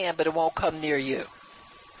right hand, but it won't come near you?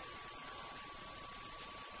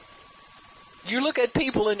 You look at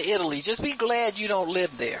people in Italy, just be glad you don't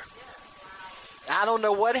live there. I don't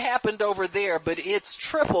know what happened over there, but it's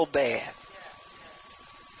triple bad.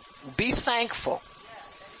 Be thankful.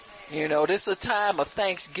 You know, this is a time of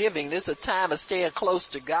thanksgiving. This is a time of staying close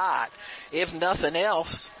to God. If nothing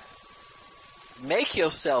else, make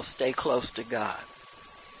yourself stay close to God.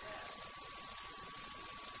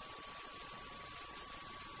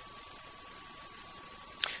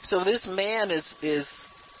 So this man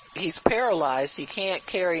he's paralyzed. He can't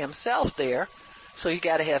carry himself there, so he's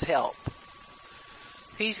got to have help.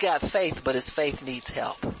 He's got faith, but his faith needs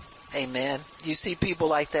help. Amen. You see people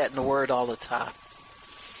like that in the Word all the time.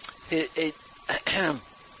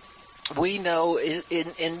 We know,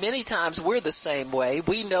 and many times we're the same way.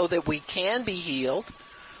 We know that we can be healed.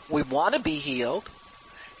 We want to be healed.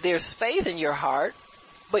 There's faith in your heart,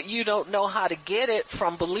 but you don't know how to get it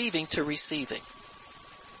from believing to receiving.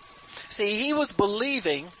 See, he was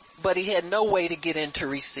believing, but he had no way to get in to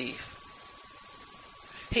receive.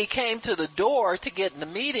 He came to the door to get in the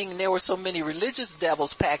meeting, and there were so many religious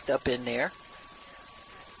devils packed up in there.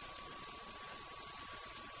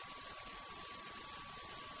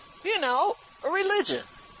 You know, a religion.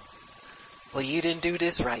 Well, you didn't do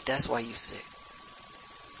this right, that's why you're sick.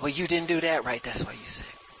 Well, you didn't do that right, that's why you're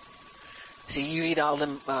sick. See, you eat all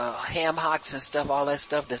them ham hocks and stuff, all that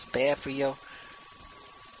stuff that's bad for you.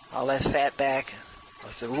 All that fat back. I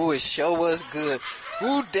said, ooh, it sure was good.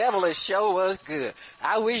 Ooh, devil, it sure was good.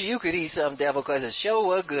 I wish you could eat some, devil, because it sure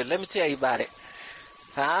was good. Let me tell you about it.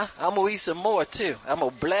 Huh? I'm going to eat some more, too. I'm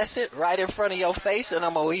going to bless it right in front of your face, and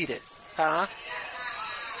I'm going to eat it. Huh?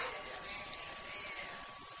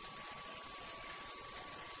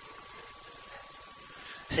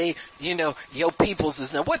 See, you know, your peoples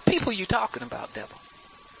is now. What people you talking about, devil?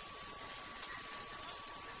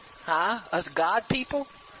 Huh? Us God people?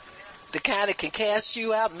 The kind that can cast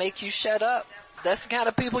you out and make you shut up? That's the kind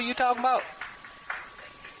of people you talking about?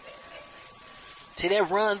 See, that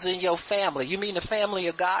runs in your family. You mean the family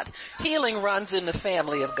of God? Healing runs in the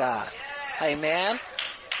family of God. Amen.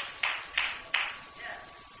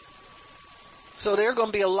 So there are going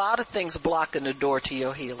to be a lot of things blocking the door to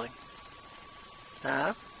your healing.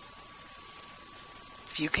 Huh?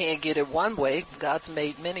 If you can't get it one way, God's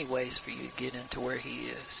made many ways for you to get into where He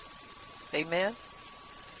is. Amen.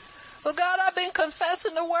 Well, God, I've been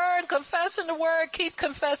confessing the word, keep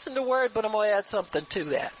confessing the word, but I'm going to add something to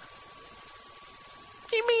that.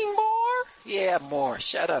 You mean more? Yeah, more.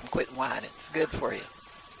 Shut up and quit whining. It's good for you.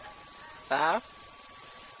 Huh?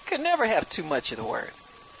 Can never have too much of the word.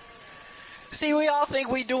 See, we all think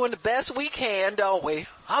we're doing the best we can, don't we?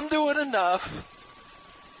 I'm doing enough.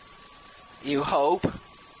 You hope.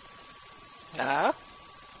 Huh?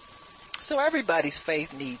 So everybody's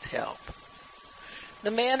faith needs help. The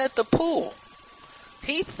man at the pool,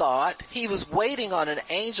 he thought he was waiting on an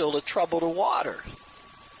angel to trouble the water.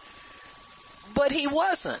 But he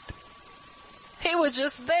wasn't. He was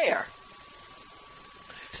just there.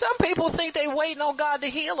 Some people think they're waiting on God to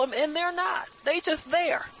heal them, and they're not. They just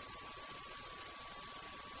there.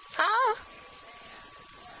 Huh?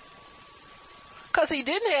 Because he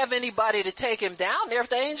didn't have anybody to take him down there. If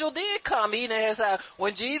the angel did come,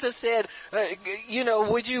 when Jesus said,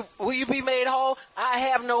 will you be made whole? I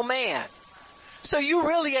have no man. So you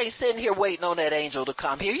really ain't sitting here waiting on that angel to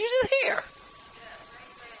come here. You just here.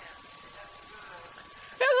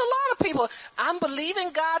 There's a lot of people, I'm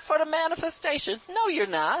believing God for the manifestation. No, you're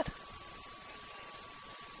not.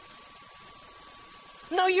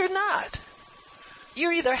 No, you're not.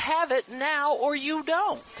 You either have it now or you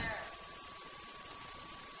don't.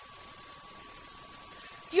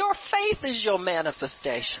 Your faith is your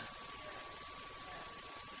manifestation.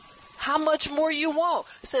 How much more you want?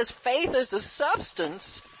 It says faith is the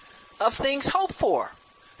substance of things hoped for.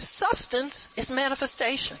 Substance is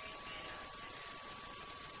manifestation.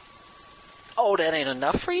 Oh, that ain't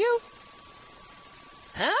enough for you?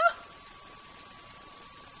 Huh?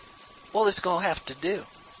 Well, it's going to have to do.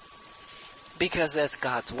 Because that's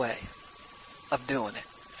God's way of doing it.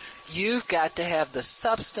 You've got to have the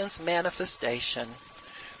substance manifestation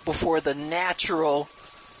before the natural,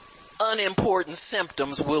 unimportant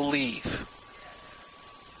symptoms will leave.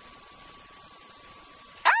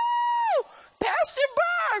 Oh, Pastor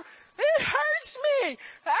Barb, it hurts me.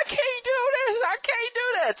 I can't do this. I can't do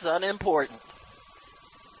that. It's unimportant.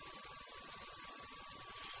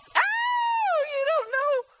 Oh, you don't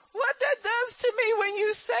know what that does to me when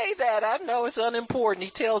you say that. I know it's unimportant. He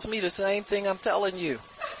tells me the same thing I'm telling you.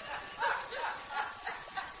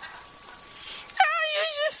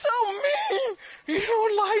 So mean. You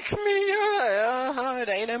don't like me. It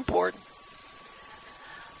ain't important.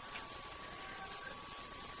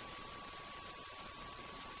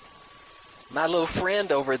 My little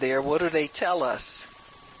friend over there, what do they tell us?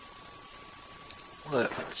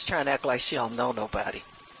 Look, she's trying to act like she don't know nobody.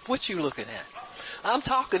 What you looking at? I'm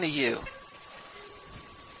talking to you.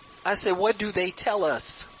 I said, what do they tell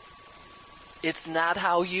us? It's not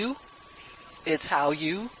how you. It's how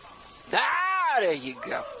you. There you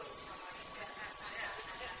go.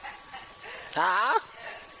 Huh?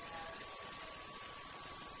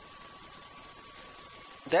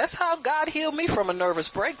 That's how God healed me from a nervous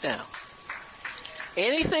breakdown.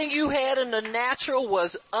 Anything you had in the natural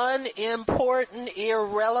was unimportant,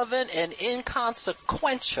 irrelevant, and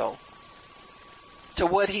inconsequential to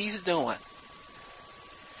what He's doing.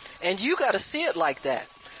 And you got to see it like that.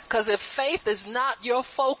 Because if faith is not your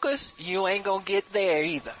focus, you ain't going to get there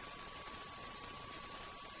either.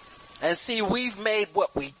 And see, we've made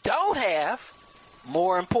what we don't have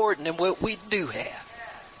more important than what we do have.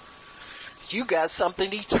 You got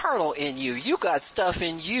something eternal in you. You got stuff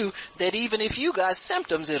in you that even if you got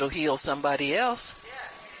symptoms, it'll heal somebody else.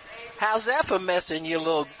 How's that for messing your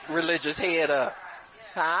little religious head up?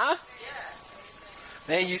 Huh?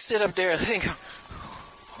 And you sit up there and think,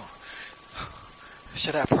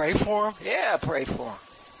 should I pray for him? Yeah, pray for him.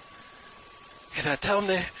 Because I tell him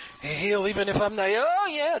to heal even if I'm not. Oh,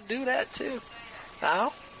 yeah, do that too.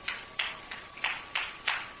 Now,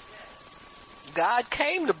 God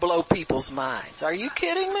came to blow people's minds. Are you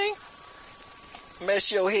kidding me?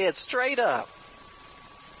 Mess your head straight up.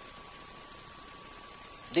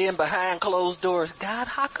 Then behind closed doors, God,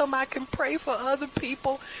 how come I can pray for other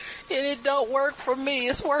people and it don't work for me?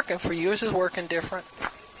 It's working for you. It's just working different.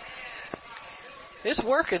 It's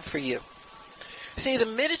working for you. See, the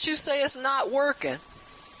minute you say it's not working,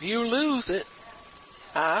 you lose it.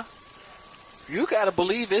 Huh? You got to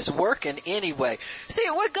believe it's working anyway. See,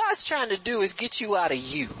 what God's trying to do is get you out of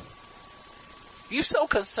you. You're so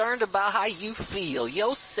concerned about how you feel,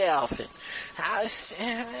 yourself, and how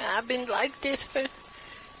I've been like this for...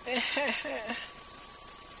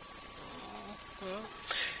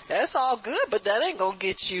 That's all good, but that ain't gonna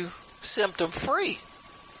get you symptom free.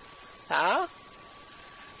 Huh?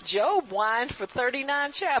 Job whined for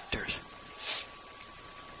 39 chapters.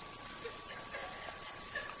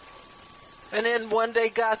 And then one day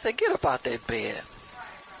God said, get up out that bed.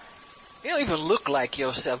 You don't even look like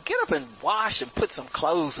yourself. Get up and wash and put some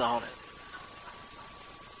clothes on it.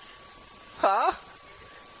 Huh?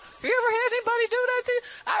 You ever had anybody do that to you?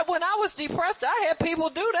 When I was depressed, I had people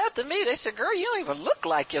do that to me. They said, girl, you don't even look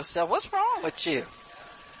like yourself. What's wrong with you?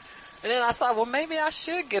 And then I thought, well, maybe I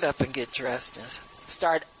should get up and get dressed and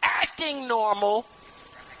start acting normal.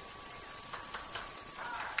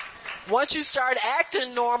 Once you start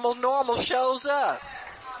acting normal, normal shows up.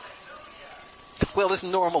 Well, as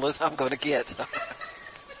normal as I'm going to get.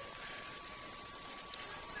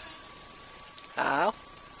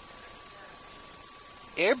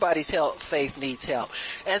 Everybody's faith needs help.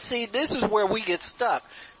 And see, this is where we get stuck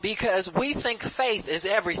because we think faith is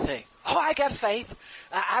everything. Oh, I got faith.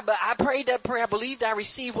 I prayed that prayer. I believed I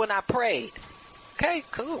received when I prayed. Okay,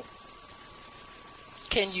 cool.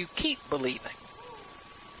 Can you keep believing?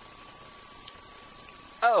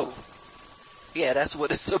 Oh, yeah, that's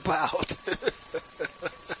what it's about.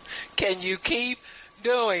 Can you keep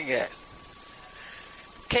doing it?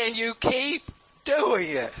 Can you keep doing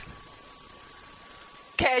it?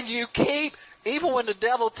 Can you keep, even when the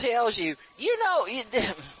devil tells you,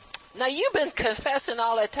 now you've been confessing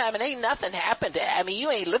all that time and ain't nothing happened to,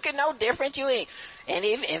 you ain't looking no different, you ain't, and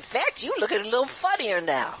in fact, you looking a little funnier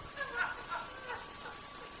now.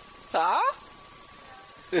 Huh?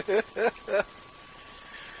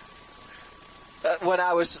 When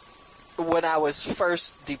I was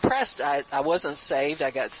first depressed, I wasn't saved.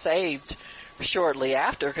 I got saved shortly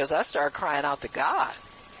after because I started crying out to God.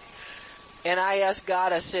 And I asked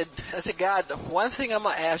God, I said, God, one thing I'm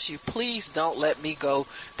going to ask you, please don't let me go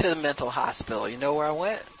to the mental hospital. You know where I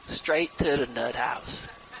went? Straight to the nut house.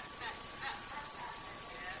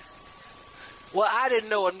 Well, I didn't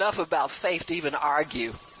know enough about faith to even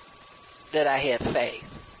argue that I had faith.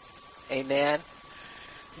 Amen.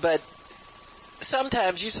 But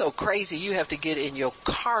sometimes you're so crazy you have to get in your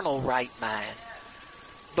carnal right mind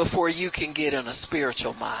before you can get in a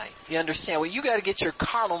spiritual mind. You understand? Well, you got to get your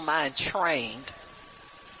carnal mind trained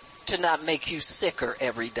to not make you sicker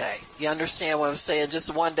every day. You understand what I'm saying?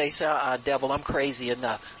 Just one day say, devil, I'm crazy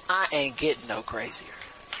enough. I ain't getting no crazier.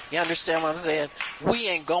 You understand what I'm saying? We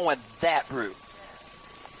ain't going that route.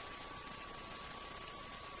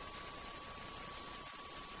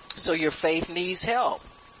 So your faith needs help.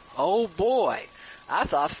 Oh boy, I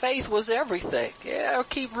thought faith was everything. Yeah, I'll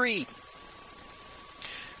keep reading.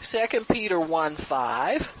 2 Peter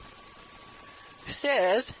 1:5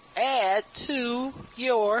 says, add to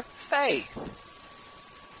your faith.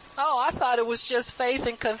 Oh, I thought it was just faith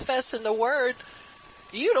and confessing the word.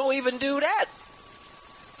 You don't even do that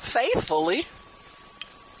faithfully.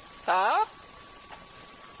 Huh?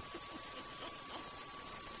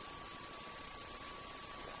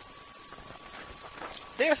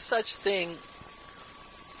 There's such thing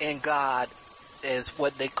in God as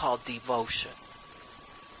what they call devotion.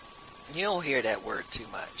 You don't hear that word too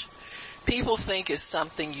much. People think it's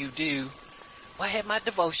something you do. Well, I have my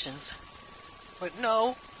devotions. But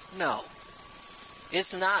no.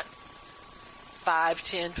 It's not 5,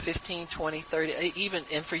 10, 15, 20, 30, even,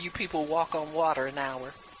 and for you people who walk on water an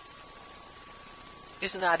hour.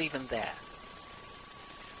 It's not even that.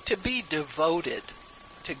 To be devoted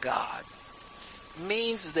to God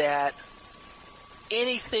means that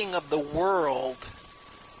anything of the world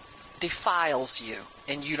defiles you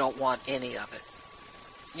and you don't want any of it.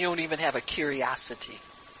 You don't even have a curiosity.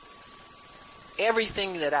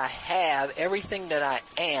 Everything that I have, everything that I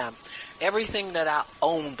am, everything that I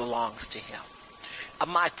own belongs to Him.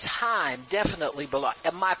 My time definitely belongs,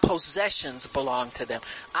 and my possessions belong to them.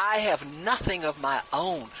 I have nothing of my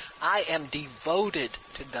own. I am devoted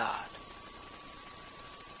to God.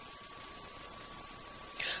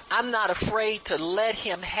 I'm not afraid to let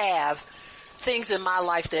Him have things in my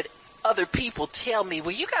life that other people tell me,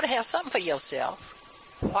 well, you got to have something for yourself.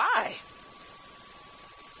 Why?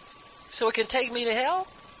 So it can take me to hell?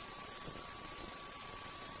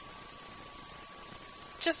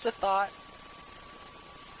 Just a thought.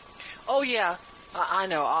 Oh yeah, I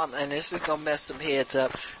know, and this is going to mess some heads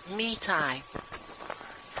up. Me time.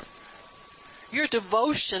 Your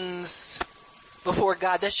devotions before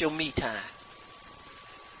God, that's your me time.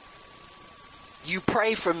 You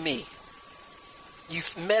pray for me. You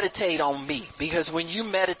meditate on me, because when you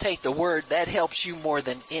meditate the word, that helps you more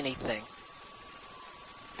than anything.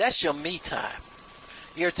 That's your me time.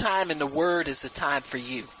 Your time in the word is a time for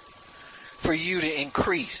you to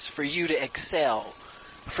increase, for you to excel,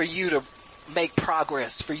 for you to make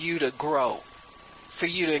progress, for you to grow, for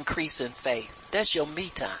you to increase in faith. That's your me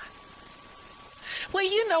time. Well,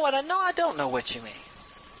 you know what I know? I don't know what you mean.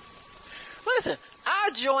 Listen,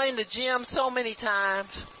 I joined the gym so many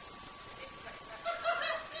times.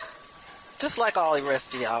 Just like all the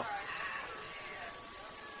rest of y'all.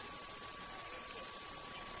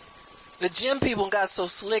 The gym people got so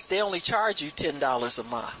slick, they only charge you $10 a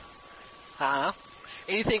month. Huh?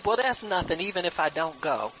 And you think, well, that's nothing even if I don't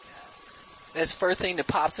go. That's the first thing that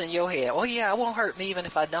pops in your head. Oh, yeah, it won't hurt me even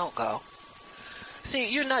if I don't go.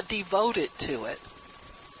 See, you're not devoted to it.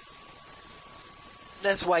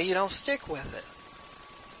 That's why you don't stick with it.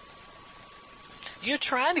 You're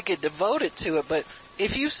trying to get devoted to it, but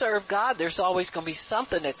if you serve God, there's always going to be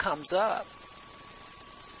something that comes up.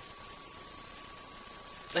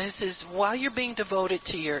 This is while you're being devoted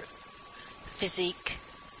to your physique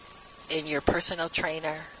and your personal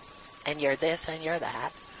trainer and your this and your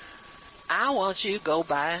that, I want you to go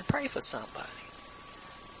by and pray for somebody.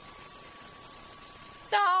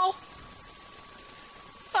 No.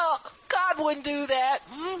 Oh, God wouldn't do that.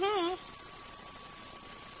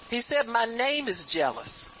 He said, my name is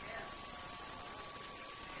jealous.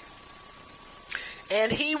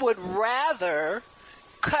 And he would rather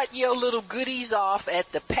cut your little goodies off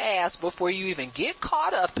at the pass before you even get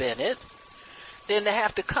caught up in it than to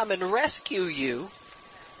have to come and rescue you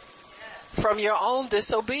from your own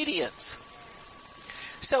disobedience.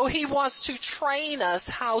 So he wants to train us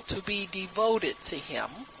how to be devoted to him.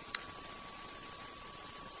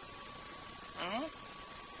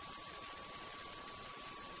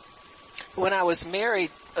 When I was married,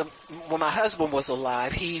 when my husband was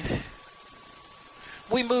alive,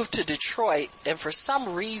 we moved to Detroit, and for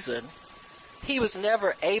some reason, he was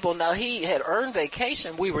never able, now he had earned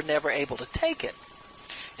vacation, we were never able to take it.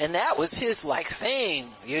 And that was his thing,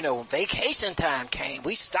 when vacation time came,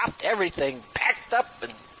 we stopped everything, packed up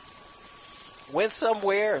and went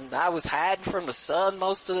somewhere, and I was hiding from the sun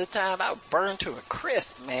most of the time. I burned to a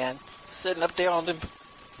crisp, man, sitting up there on the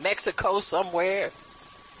Mexico somewhere.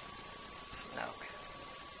 No,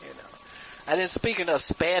 I didn't speak enough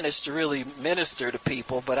Spanish to really minister to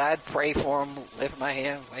people, but I'd pray for them, lift my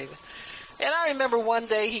hand, wave it. And I remember one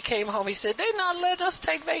day he came home, he said, they're not letting us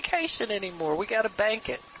take vacation anymore. We got to bank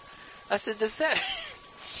it. I said, does that...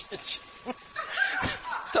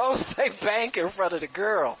 Don't say bank in front of the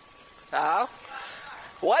girl. Huh?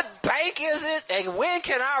 What bank is it, and when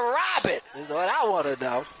can I rob it, is what I want to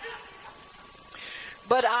know.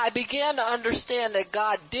 But I began to understand that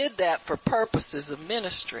God did that for purposes of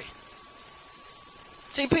ministry.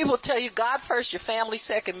 See, people tell you God first, your family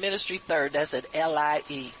second, ministry third. That's an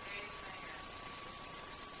LIE.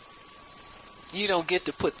 You don't get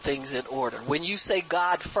to put things in order. When you say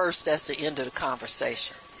God first, that's the end of the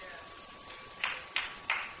conversation.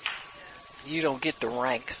 You don't get the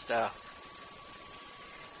rank stuff.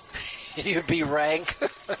 You be rank.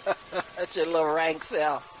 That's your little rank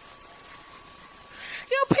self.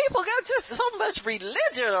 People got just so much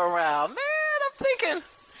religion around. Man, I'm thinking,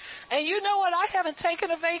 and you know what? I haven't taken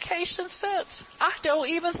a vacation since. I don't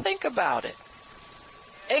even think about it.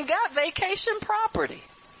 And got vacation property.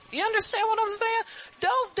 You understand what I'm saying?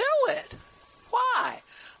 Don't do it. Why?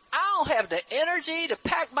 I don't have the energy to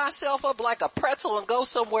pack myself up like a pretzel and go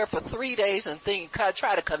somewhere for 3 days and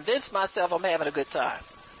try to convince myself I'm having a good time.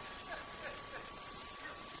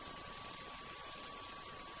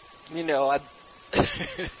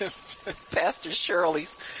 Pastor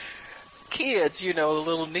Shirley's kids, the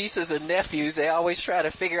little nieces and nephews, they always try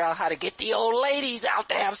to figure out how to get the old ladies out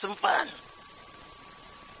to have some fun.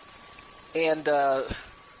 And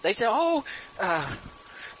they said,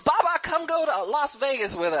 Baba, come go to Las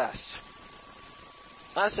Vegas with us.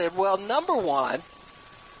 I said, well, number one,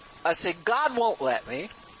 I said, God won't let me.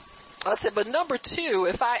 I said, but number two,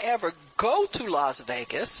 if I ever go to Las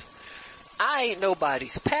Vegas, I ain't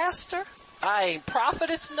nobody's pastor. I ain't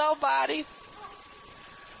prophetess nobody.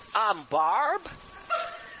 I'm Barb.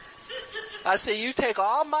 I said, you take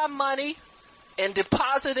all my money and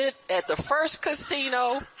deposit it at the first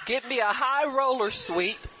casino, get me a high roller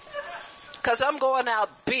suite, because I'm going out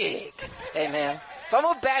big. Amen. If I'm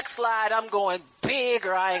going to backslide, I'm going big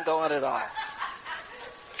or I ain't going at all.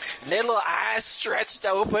 And their little eyes stretched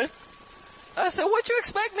open. I said, what you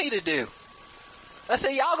expect me to do? I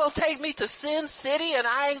said, y'all gonna take me to Sin City and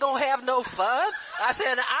I ain't gonna have no fun? I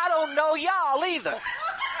said, I don't know y'all either.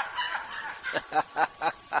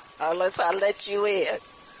 Unless I let you in.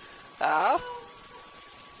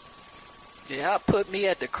 Yeah, put me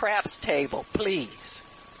at the craps table, please.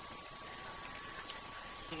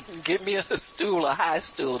 Give me a stool, a high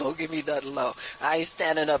stool. Don't give me nothing low. I ain't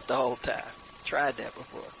standing up the whole time. Tried that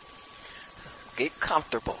before. Get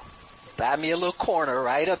comfortable. Buy me a little corner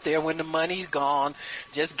right up there when the money's gone.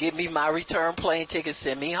 Just give me my return plane ticket,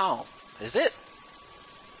 send me home. Is it?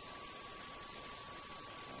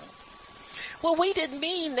 Well, we didn't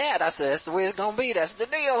mean that. I said, that's the way it's going to be. That's the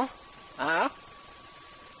deal.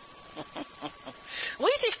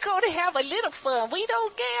 We just go to have a little fun. We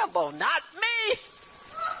don't gamble. Not me.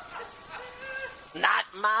 Not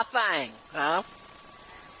my thing.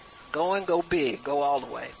 Go and go big. Go all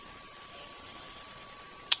the way.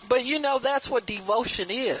 But you know, that's what devotion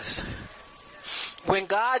is. When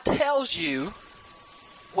God tells you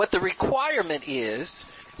what the requirement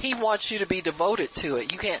is, He wants you to be devoted to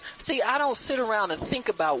it. You can't, see, I don't sit around and think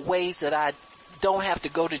about ways that I don't have to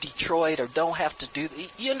go to Detroit or don't have to do,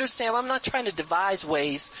 you understand? I'm not trying to devise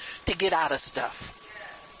ways to get out of stuff.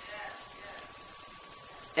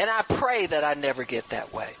 And I pray that I never get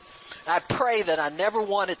that way. I pray that I never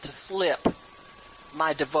want it to slip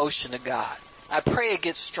my devotion to God. I pray it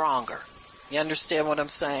gets stronger. You understand what I'm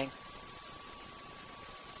saying?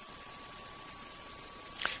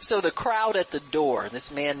 So the crowd at the door,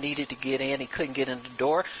 this man needed to get in, he couldn't get in the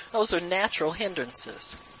door. Those are natural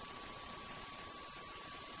hindrances.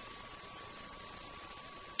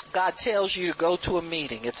 God tells you to go to a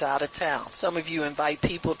meeting. It's out of town. Some of you invite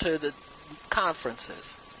people to the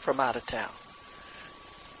conferences from out of town.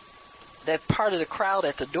 That part of the crowd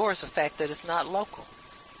at the door is the fact that it's not local.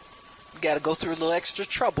 You got to go through a little extra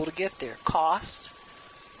trouble to get there. Cost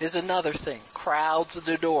is another thing. Crowds at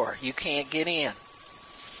the door. You can't get in.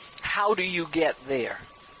 How do you get there?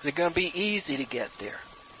 Is it going to be easy to get there?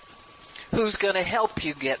 Who's going to help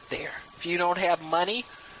you get there? If you don't have money,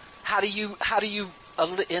 how do you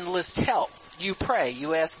enlist help? You pray.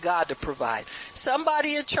 You ask God to provide.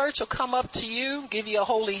 Somebody in church will come up to you, give you a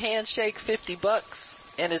holy handshake, $50,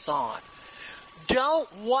 and it's on.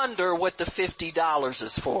 Don't wonder what the $50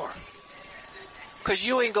 is for. Because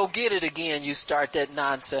you ain't going to get it again. You start that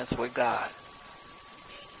nonsense with God.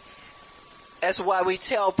 That's why we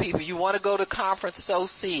tell people, you want to go to conference, sow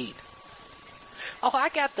seed. Oh, I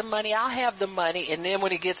got the money. I'll have the money. And then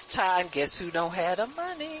when it gets time, guess who don't have the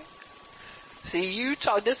money? See,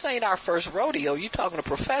 this ain't our first rodeo. You talking to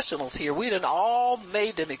professionals here. We done all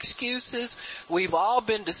made them excuses. We've all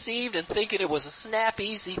been deceived and thinking it was a snap,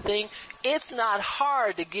 easy thing. It's not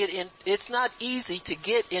hard to get in. It's not easy to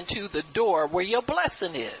get into the door where your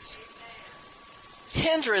blessing is.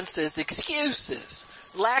 Hindrances, excuses,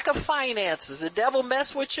 lack of finances. The devil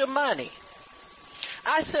mess with your money.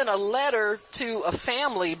 I sent a letter to a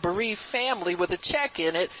family, bereaved family, with a check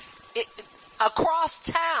in it across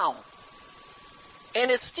town. And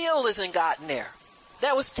it still isn't gotten there.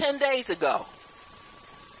 That was 10 days ago.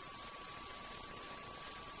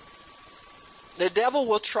 The devil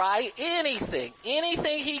will try anything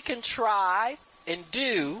he can try and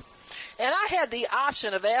do. And I had the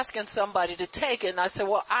option of asking somebody to take it, and I said,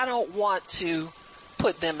 well, I don't want to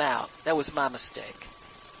put them out. That was my mistake.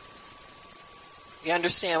 You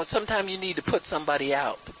understand? Sometimes you need to put somebody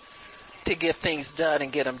out to get things done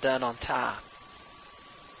and get them done on time.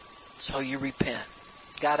 So you repent.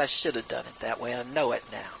 God, I should have done it that way. I know it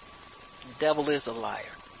now. The devil is a liar.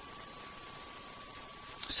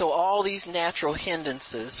 So all these natural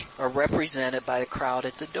hindrances are represented by a crowd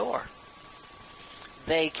at the door.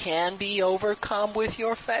 They can be overcome with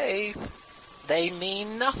your faith. They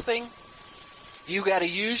mean nothing. You got to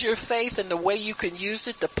use your faith, and the way you can use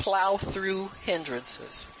it to plow through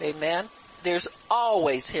hindrances. Amen? There's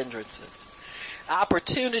always hindrances.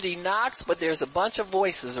 Opportunity knocks, but there's a bunch of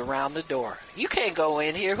voices around the door. You can't go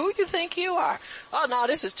in here. Who you think you are? Oh, no,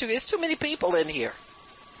 it's too many people in here.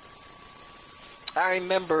 I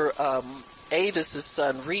remember Avis's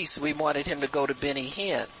son, Reese, we wanted him to go to Benny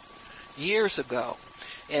Hinn years ago.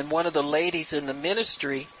 And one of the ladies in the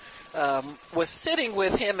ministry was sitting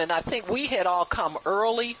with him, and I think we had all come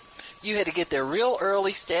early. You had to get there real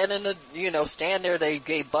early, stand there. They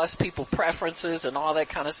gave bus people preferences and all that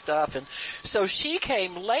kind of stuff. And so she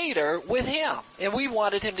came later with him, and we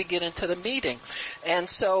wanted him to get into the meeting. And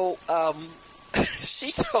so,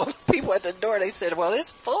 she told people at the door, they said, well,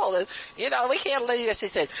 it's full. We can't let you. She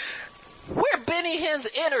said, we're Benny Hinn's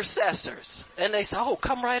intercessors. And they said, oh,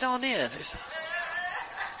 come right on in. Said,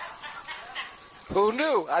 who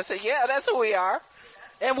knew? I said, yeah, that's who we are.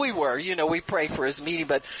 And we were, we pray for his meeting,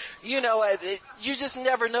 but, you just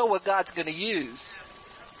never know what God's going to use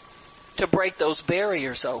to break those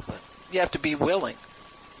barriers open. You have to be willing.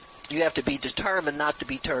 You have to be determined not to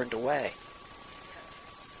be turned away.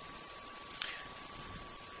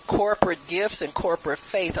 Corporate gifts and corporate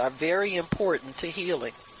faith are very important to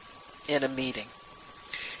healing in a meeting.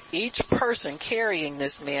 Each person carrying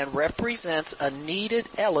this man represents a needed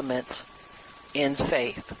element in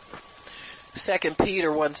faith. 2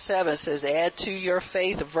 Peter 1:7 says, add to your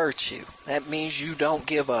faith virtue. That means you don't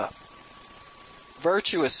give up.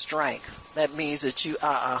 Virtue is strength. That means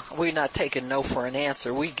that we're not taking no for an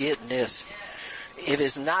answer. We getting this. If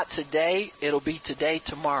it's not today, it'll be today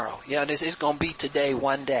tomorrow. It's going to be today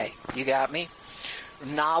one day. You got me?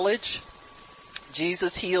 Knowledge.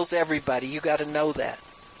 Jesus heals everybody. You got to know that.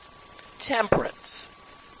 Temperance.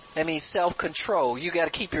 That means self-control. You got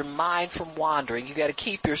to keep your mind from wandering. You got to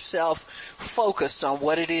keep yourself focused on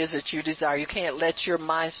what it is that you desire. You can't let your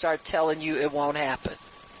mind start telling you it won't happen.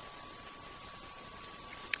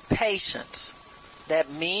 Patience.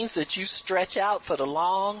 That means that you stretch out for the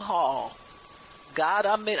long haul. God,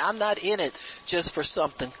 I'm not in it just for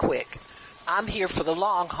something quick. I'm here for the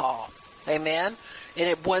long haul. Amen.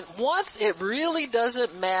 And once it really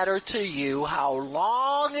doesn't matter to you how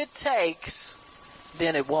long it takes,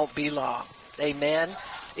 then it won't be long. Amen.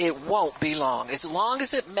 It won't be long. As long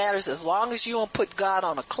as it matters, as long as you don't put God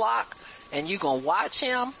on a clock and you gonna watch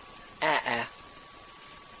him,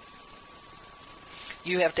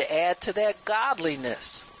 you have to add to that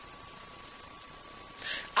godliness.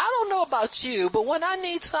 I don't know about you, but when I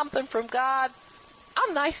need something from God,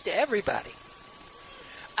 I'm nice to everybody.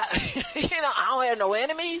 I don't have no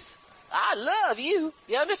enemies. I love you.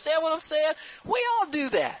 You understand what I'm saying? We all do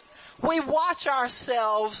that. We watch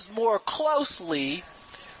ourselves more closely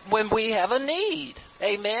when we have a need.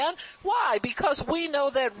 Amen? Why? Because we know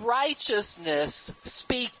that righteousness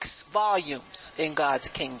speaks volumes in God's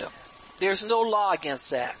kingdom. There's no law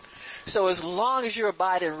against that. So as long as you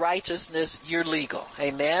abide in righteousness, you're legal.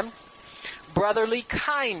 Amen? Brotherly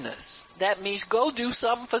kindness. That means go do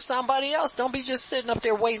something for somebody else. Don't be just sitting up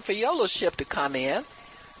there waiting for your little ship to come in.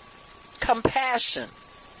 Compassion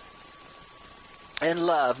and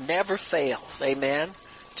love never fails. Amen?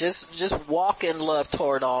 Just walk in love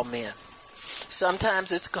toward all men.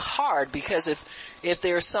 Sometimes it's hard because if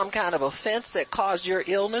there's some kind of offense that caused your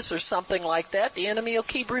illness or something like that, the enemy will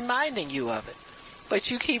keep reminding you of it. But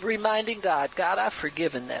you keep reminding God, God, I've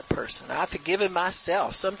forgiven that person. I've forgiven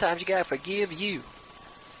myself. Sometimes you got to forgive you.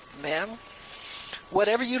 Amen?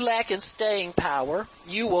 Whatever you lack in staying power,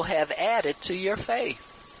 you will have added to your faith.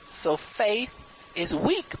 So faith is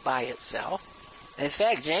weak by itself. In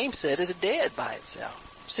fact, James said it's dead by itself.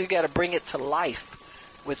 So you got to bring it to life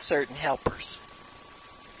with certain helpers.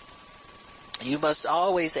 You must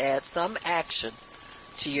always add some action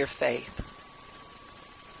to your faith.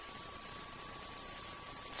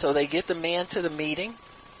 So they get the man to the meeting.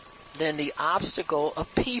 Then the obstacle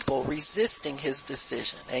of people resisting his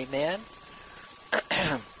decision. Amen?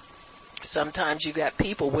 Sometimes you got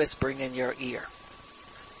people whispering in your ear.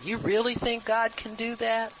 You really think God can do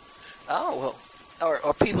that? Oh, well.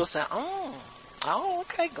 Or people say,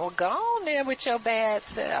 okay, go on there with your bad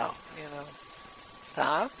self.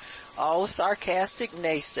 All the sarcastic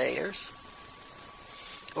naysayers.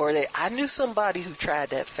 Or I knew somebody who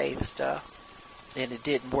tried that faith stuff. And it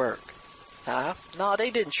didn't work. No,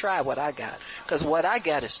 they didn't try what I got. Because what I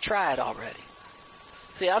got is tried already.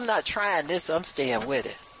 See, I'm not trying this, I'm staying with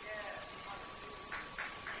it.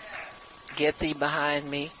 Get thee behind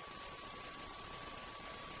me.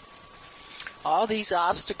 All these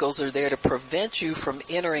obstacles are there to prevent you from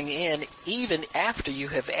entering in even after you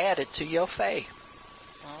have added to your faith.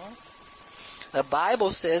 The Bible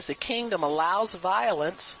says the kingdom allows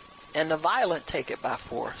violence and the violent take it by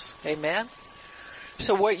force. Amen?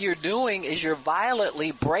 So what you're doing is you're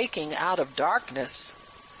violently breaking out of darkness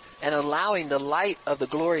and allowing the light of the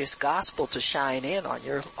glorious gospel to shine in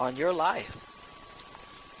on your life.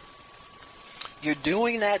 You're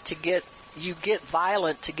doing that you get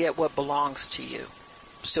violent to get what belongs to you.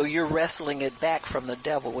 So you're wrestling it back from the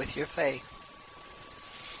devil with your faith.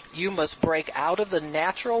 You must break out of the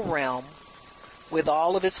natural realm with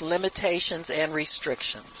all of its limitations and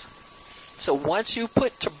restrictions. So once you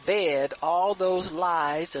put to bed all those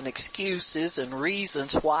lies and excuses and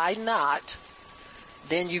reasons why not,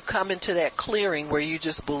 then you come into that clearing where you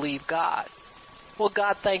just believe God. Well,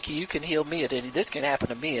 God, thank you. You can heal me this can happen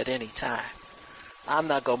to me at any time. I'm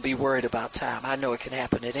not going to be worried about time. I know it can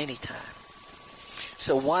happen at any time.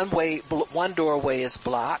 So one doorway is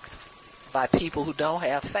blocked by people who don't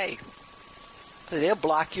have faith. They'll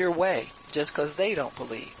block your way just because they don't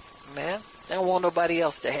believe. Man, they don't want nobody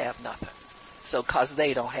else to have nothing. So because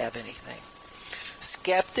they don't have anything.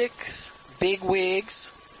 Skeptics,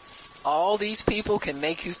 bigwigs, all these people can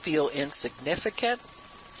make you feel insignificant,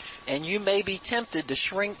 and you may be tempted to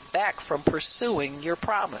shrink back from pursuing your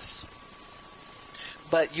promise.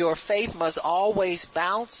 But your faith must always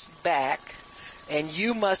bounce back, and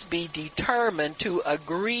you must be determined to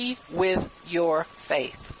agree with your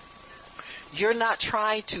faith. You're not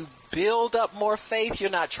trying to build up more faith. You're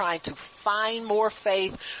not trying to find more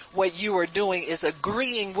faith. What you are doing is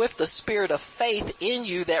agreeing with the spirit of faith in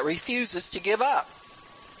you that refuses to give up.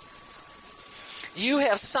 You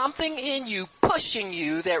have something in you pushing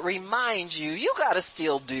you that reminds you, you got to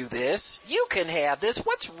still do this. You can have this.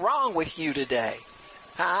 What's wrong with you today?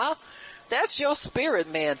 Huh? That's your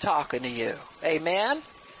spirit man talking to you. Amen?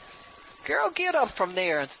 Girl, get up from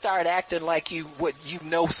there and start acting like you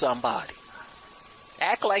know somebody.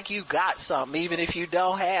 Act like you got something, even if you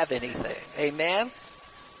don't have anything. Amen?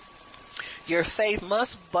 Your faith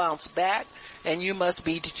must bounce back, and you must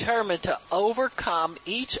be determined to overcome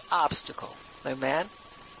each obstacle. Amen?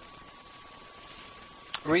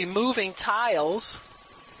 Removing tiles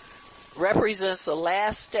represents the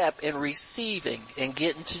last step in receiving and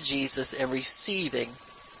getting to Jesus and receiving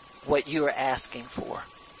what you are asking for.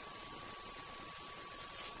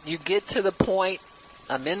 You get to the point,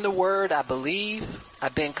 I'm in the Word, I believe,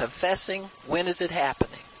 I've been confessing, when is it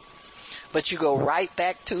happening? But you go right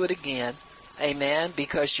back to it again, amen,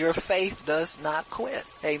 because your faith does not quit,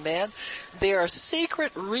 amen. There are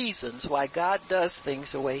secret reasons why God does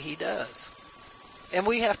things the way He does, and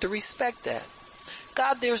we have to respect that.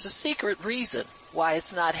 God, there's a secret reason why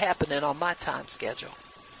it's not happening on my time schedule.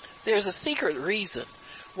 There's a secret reason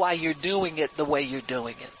why you're doing it the way you're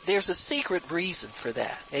doing it. There's a secret reason for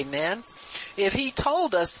that. Amen? If He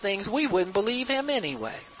told us things, we wouldn't believe Him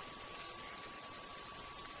anyway.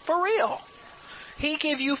 For real. He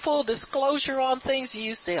give you full disclosure on things and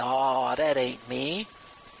you say, oh, that ain't me.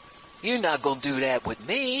 You're not going to do that with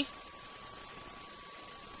me.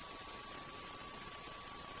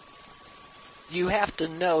 You have to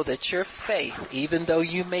know that your faith, even though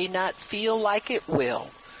you may not feel like it will,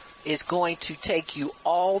 is going to take you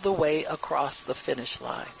all the way across the finish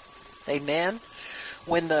line. Amen?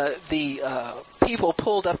 When the people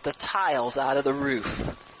pulled up the tiles out of the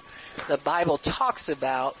roof, the Bible talks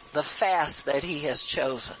about the fast that He has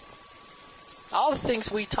chosen. All the things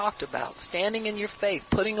we talked about, standing in your faith,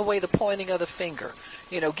 putting away the pointing of the finger,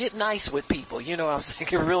 get nice with people. You know what I'm saying?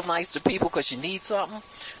 Get real nice to people because you need something.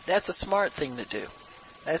 That's a smart thing to do.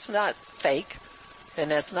 That's not fake, and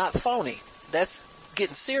that's not phony. That's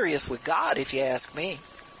getting serious with God, if you ask me.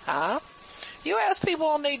 Huh? You ask people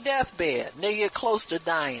on their deathbed, and they get close to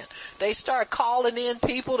dying. They start calling in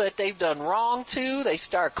people that they've done wrong to. They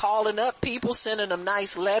start calling up people, sending them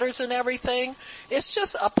nice letters and everything. It's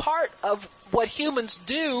just a part of what humans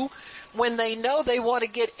do when they know they want to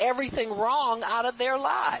get everything wrong out of their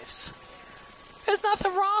lives. There's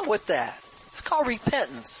nothing wrong with that. It's called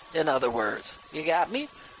repentance, in other words. You got me?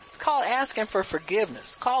 It's called asking for forgiveness.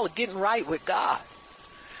 It's called getting right with God.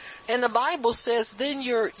 And the Bible says then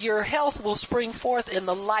your health will spring forth and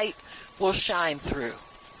the light will shine through.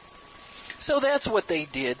 So that's what they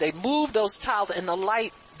did. They moved those tiles and the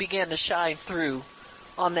light began to shine through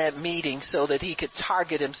on that meeting so that he could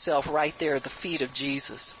target himself right there at the feet of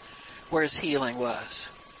Jesus where his healing was.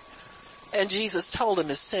 And Jesus told him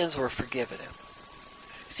his sins were forgiven him.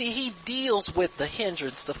 See, he deals with the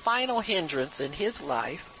hindrance. The final hindrance in his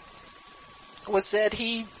life was that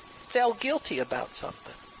he felt guilty about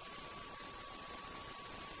something.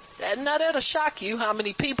 Now that'll shock you how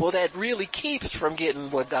many people that really keeps from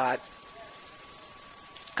getting what God.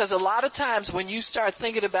 Because a lot of times when you start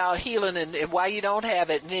thinking about healing and why you don't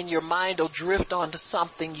have it, and then your mind will drift onto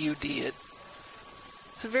something you did.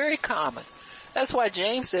 It's very common. That's why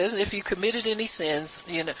James says if you committed any sins,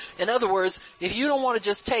 in other words, if you don't want to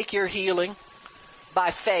just take your healing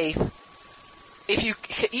by faith,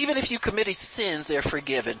 even if you committed sins, they're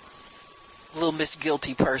forgiven. Little Miss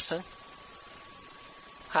Guilty person.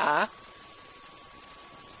 Huh?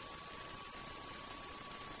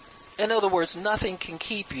 In other words, nothing can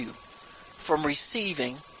keep you from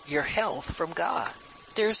receiving your health from God.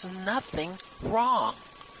 There's nothing wrong.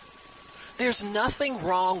 There's nothing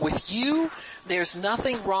wrong with you. There's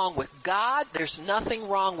nothing wrong with God. There's nothing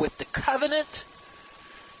wrong with the covenant.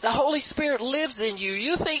 The Holy Spirit lives in you.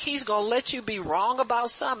 You think He's going to let you be wrong about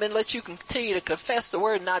something and let you continue to confess the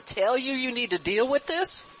word and not tell you you need to deal with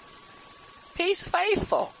this? He's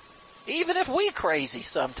faithful. Even if we crazy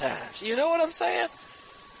sometimes. You know what I'm saying?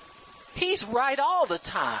 He's right all the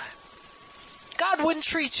time. God wouldn't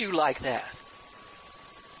treat you like that.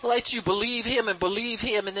 Let you believe Him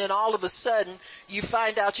and then all of a sudden you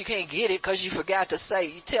find out you can't get it because you forgot to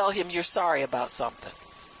you tell Him you're sorry about something.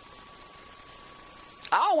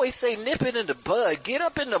 I always say nip it in the bud. Get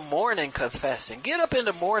up in the morning confessing. Get up in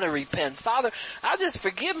the morning repenting. Father,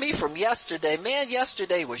 forgive me from yesterday. Man,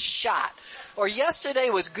 yesterday was shot. Or yesterday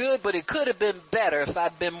was good, but it could have been better if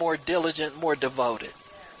I'd been more diligent, more devoted.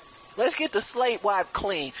 Let's get the slate wiped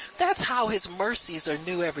clean. That's how His mercies are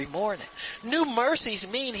new every morning. New mercies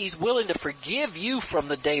mean He's willing to forgive you from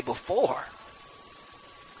the day before.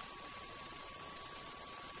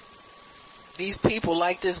 These people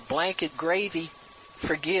like this blanket gravy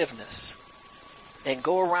forgiveness and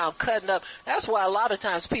go around cutting up. That's why a lot of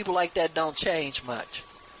times people like that don't change much.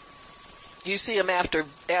 You see them after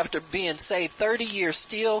being saved 30 years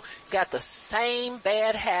still got the same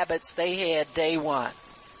bad habits they had day one.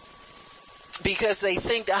 Because they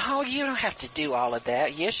think, oh, you don't have to do all of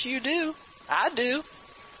that. Yes, you do. I do.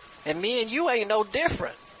 And me and you ain't no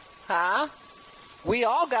different. Huh? We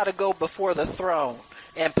all got to go before the throne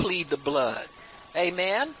and plead the blood.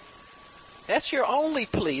 Amen? That's your only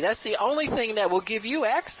plea. That's the only thing that will give you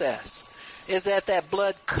access, is that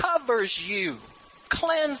blood covers you,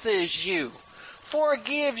 cleanses you,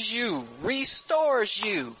 forgives you, restores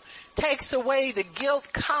you, takes away the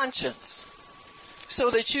guilt conscience so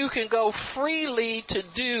that you can go freely to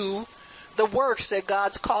do the works that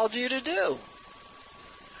God's called you to do.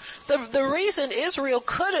 The reason Israel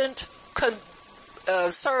couldn't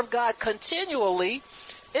serve God continually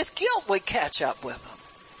is guilt would catch up with them.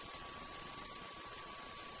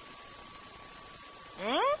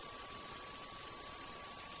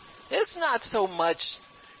 It's not so much,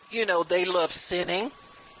 they love sinning.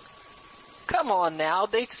 Come on now.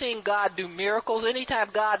 They've seen God do miracles. Anytime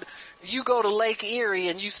you go to Lake Erie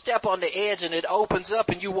and you step on the edge and it opens up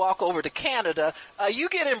and you walk over to Canada, you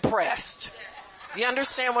get impressed. You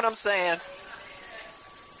understand what I'm saying?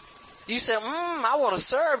 You say, I want to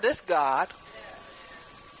serve this God.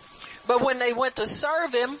 But when they went to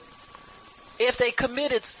serve Him, if they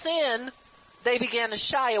committed sin, they began to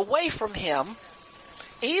shy away from Him,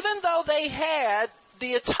 even though they had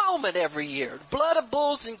the atonement every year. Blood of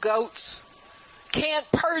bulls and goats can't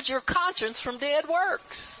purge your conscience from dead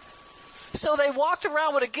works. So they walked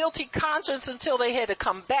around with a guilty conscience until they had to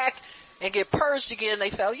come back and get purged again. They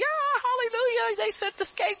felt, hallelujah, they set the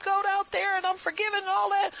scapegoat out there and I'm forgiven and all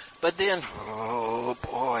that. But then, oh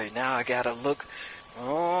boy, now I gotta look,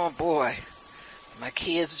 oh boy. My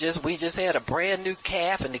kids we just had a brand new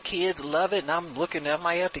calf and the kids love it and I'm looking, I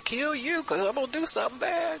might have to kill you because I'm going to do something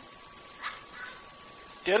bad.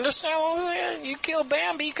 Do you understand what I'm saying? You kill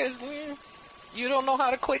Bambi because you don't know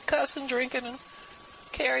how to quit cussing, drinking, and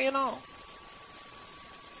carrying on.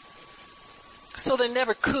 So they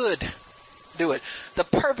never could do it. The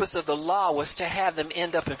purpose of the law was to have them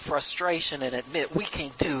end up in frustration and admit, we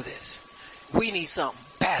can't do this. We need something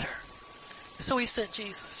better. So He sent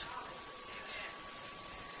Jesus.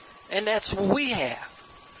 And that's what we have.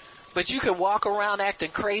 But you can walk around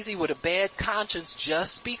acting crazy with a bad conscience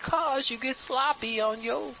just because you get sloppy on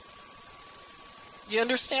you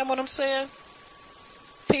understand what I'm saying?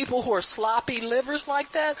 People who are sloppy livers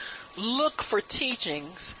like that, look for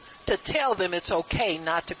teachings to tell them it's okay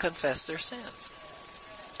not to confess their sins.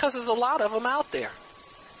 Because there's a lot of them out there.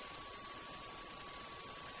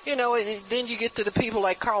 Then you get to the people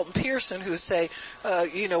like Carlton Pearson who say,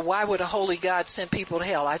 why would a holy God send people to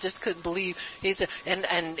hell? I just couldn't believe. He said, and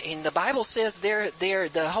the Bible says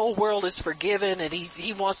the whole world is forgiven, and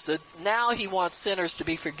he wants sinners to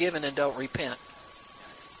be forgiven and don't repent.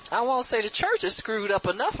 I won't say the church is screwed up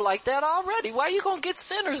enough like that already. Why are you going to get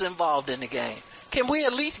sinners involved in the game? Can we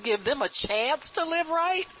at least give them a chance to live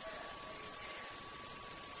right?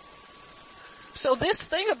 So this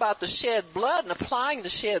thing about the shed blood and applying the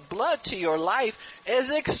shed blood to your life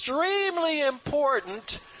is extremely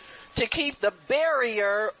important to keep the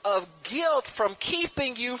barrier of guilt from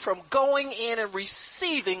keeping you from going in and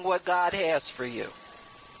receiving what God has for you.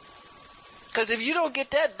 Because if you don't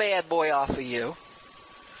get that bad boy off of you,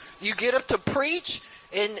 you get up to preach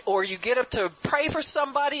or you get up to pray for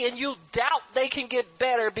somebody and you doubt they can get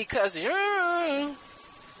better because,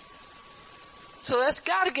 so that's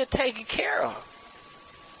got to get taken care of.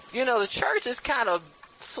 The church is kind of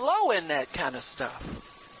slow in that kind of stuff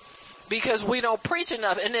because we don't preach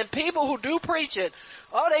enough. And then people who do preach it,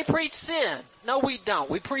 they preach sin. No, we don't.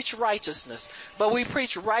 We preach righteousness, but we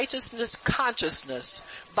preach righteousness consciousness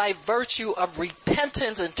by virtue of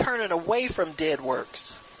repentance and turning away from dead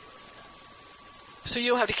works. So you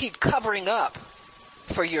don't have to keep covering up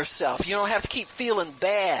for yourself. You don't have to keep feeling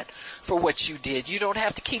bad for what you did. You don't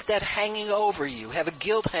have to keep that hanging over you, have a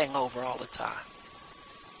guilt hangover all the time.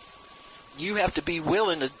 You have to be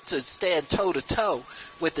willing to stand toe to toe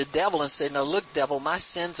with the devil and say, no, look, devil, my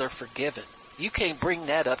sins are forgiven. You can't bring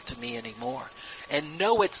that up to me anymore. And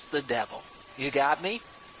know it's the devil. You got me?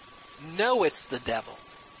 Know it's the devil.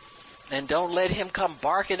 And don't let him come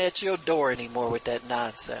barking at your door anymore with that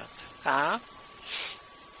nonsense. Huh?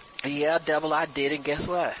 Yeah, devil, I did, and guess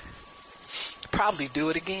what? Probably do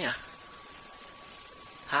it again.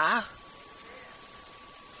 Huh?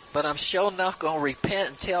 But I'm sure enough going to repent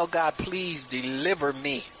and tell God, please deliver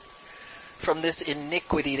me from this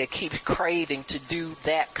iniquity that keeps craving to do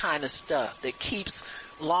that kind of stuff, that keeps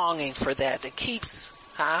longing for that keeps,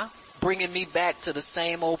 bringing me back to the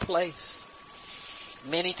same old place.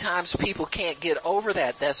 Many times people can't get over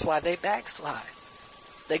that. That's why they backslide.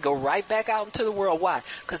 They go right back out into the world. Why?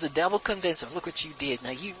 Because the devil convinced them, look what you did.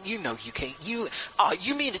 Now, you know you can't. You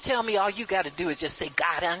mean to tell me all you got to do is just say,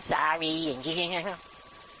 God, I'm sorry, and yeah.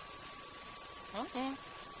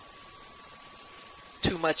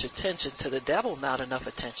 Too much attention to the devil, not enough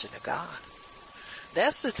attention to God.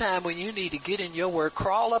 That's the time when you need to get in your word,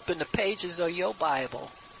 crawl up in the pages of your Bible,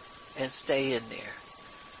 and stay in there.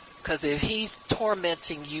 Because if he's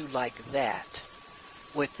tormenting you like that,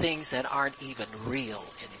 with things that aren't even real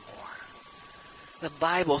anymore, the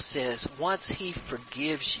Bible says once he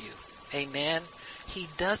forgives you, amen, he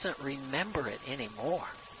doesn't remember it anymore.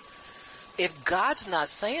 If God's not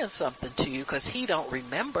saying something to you because he don't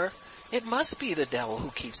remember, it must be the devil who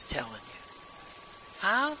keeps telling you.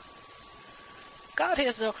 Huh? God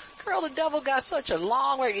has no... Girl, the devil got such a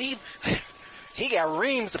long way. He got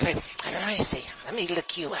reams of paper. Let me see. Let me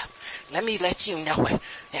look you up. Let me let you know it.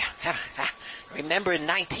 Yeah. Remember in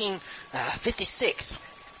 1956,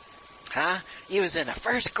 you was in the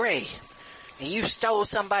first grade and you stole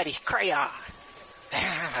somebody's crayon.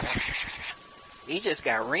 He just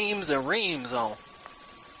got reams and reams on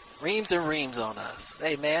us.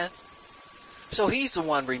 Amen. So he's the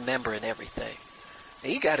one remembering everything.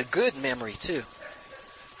 He got a good memory too.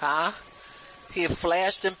 He'll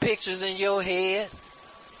flash them pictures in your head.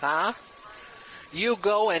 You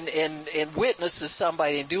go and witness to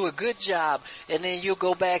somebody and do a good job, and then you'll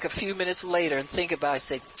go back a few minutes later and think about it and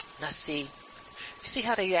say, now you see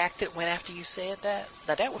how they acted when after you said that?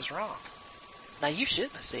 Now that was wrong. Now you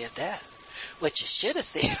shouldn't have said that. What you should have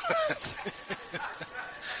said was,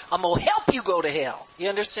 I'm going to help you go to hell. You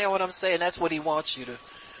understand what I'm saying? That's what he wants you to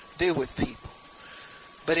do with people.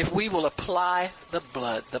 But if we will apply the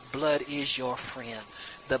blood is your friend.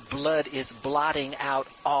 The blood is blotting out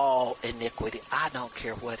all iniquity. I don't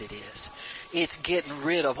care what it is. It's getting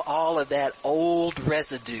rid of all of that old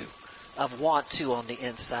residue of want to on the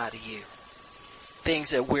inside of you.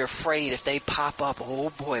 Things that we're afraid if they pop up,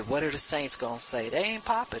 oh boy, what are the saints going to say? They ain't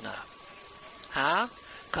popping up.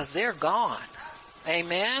 Because they're gone.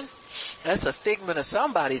 Amen? That's a figment of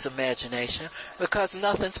somebody's imagination because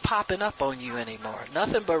nothing's popping up on you anymore.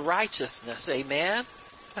 Nothing but righteousness. Amen?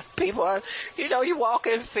 People are, you walk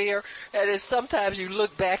in fear, and it's sometimes you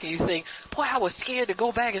look back and you think, boy, I was scared to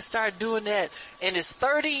go back and start doing that. And it's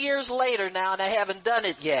 30 years later now and I haven't done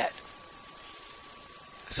it yet.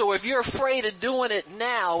 So if you're afraid of doing it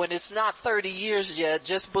now and it's not 30 years yet,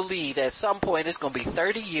 just believe at some point it's going to be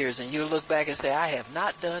 30 years and you'll look back and say, I have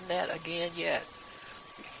not done that again yet.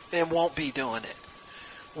 And won't be doing it.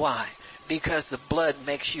 Why? Because the blood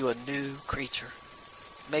makes you a new creature.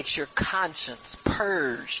 Makes your conscience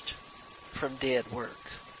purged from dead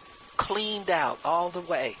works. Cleaned out all the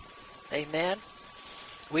way. Amen?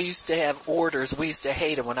 We used to have orders. We used to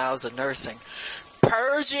hate them when I was in nursing.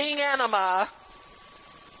 Purging enema.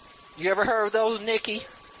 You ever heard of those, Nikki?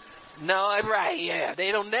 No, right, yeah.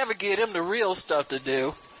 They don't never get them the real stuff to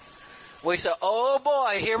do. We said, oh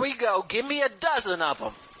boy, here we go. Give me a dozen of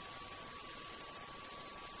them.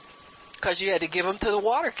 Because you had to give them till the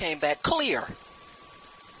water came back clear.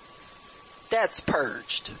 That's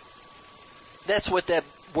purged. That's what that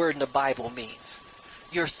word in the Bible means.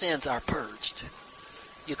 Your sins are purged.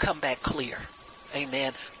 You come back clear.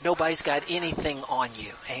 Amen. Nobody's got anything on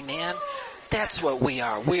you. Amen. That's what we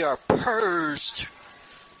are. We are purged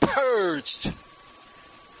purged.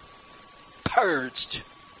 Purged.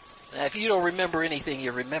 Now, if you don't remember anything,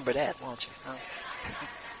 you remember that, won't you?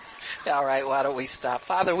 All right, why don't we stop?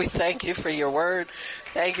 Father, we thank you for your word.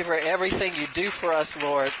 Thank you for everything you do for us,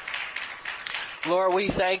 Lord. Lord, we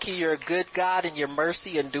thank you. You're a good God and your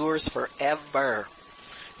mercy endures forever.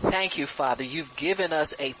 Thank you, Father. You've given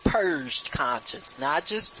us a purged conscience, not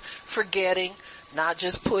just forgetting, not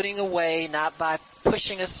just putting away, not by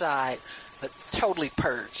pushing aside, but totally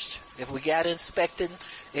purged. If we got expected,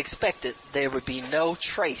 there would be no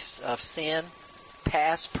trace of sin,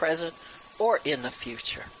 past, present, or in the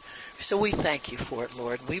future. So we thank you for it,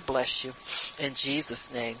 Lord. We bless you in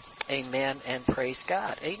Jesus' name. Amen and praise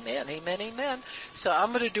God. Amen, amen, amen. So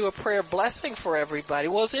I'm going to do a prayer blessing for everybody.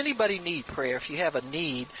 Well, does anybody need prayer? If you have a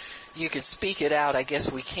need, you can speak it out. I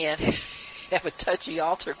guess we can't have a touchy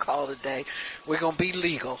altar call today. We're going to be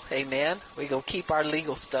legal. Amen. We're going to keep our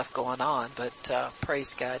legal stuff going on. But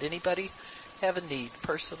praise God. Anybody have a need,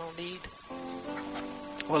 personal need?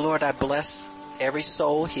 Well, Lord, I bless every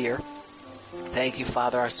soul here. Thank you,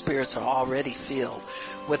 Father. Our spirits are already filled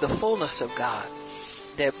with the fullness of God.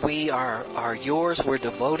 That we are yours. We're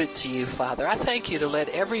devoted to you, Father. I thank you to let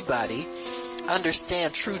everybody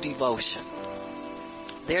understand true devotion.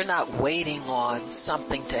 They're not waiting on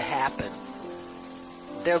something to happen.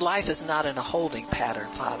 Their life is not in a holding pattern,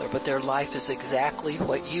 Father, but their life is exactly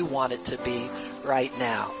what you want it to be right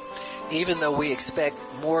now. Even though we expect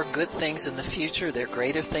more good things in the future, there are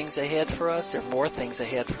greater things ahead for us. There are more things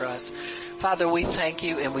ahead for us. Father, we thank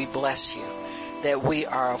you and we bless you that we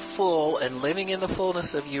are full and living in the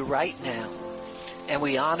fullness of you right now. And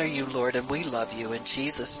we honor you, Lord, and we love you in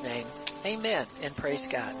Jesus' name. Amen and praise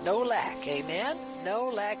God. No lack. Amen. No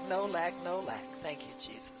lack, no lack, no lack. Thank you,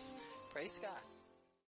 Jesus. Praise God.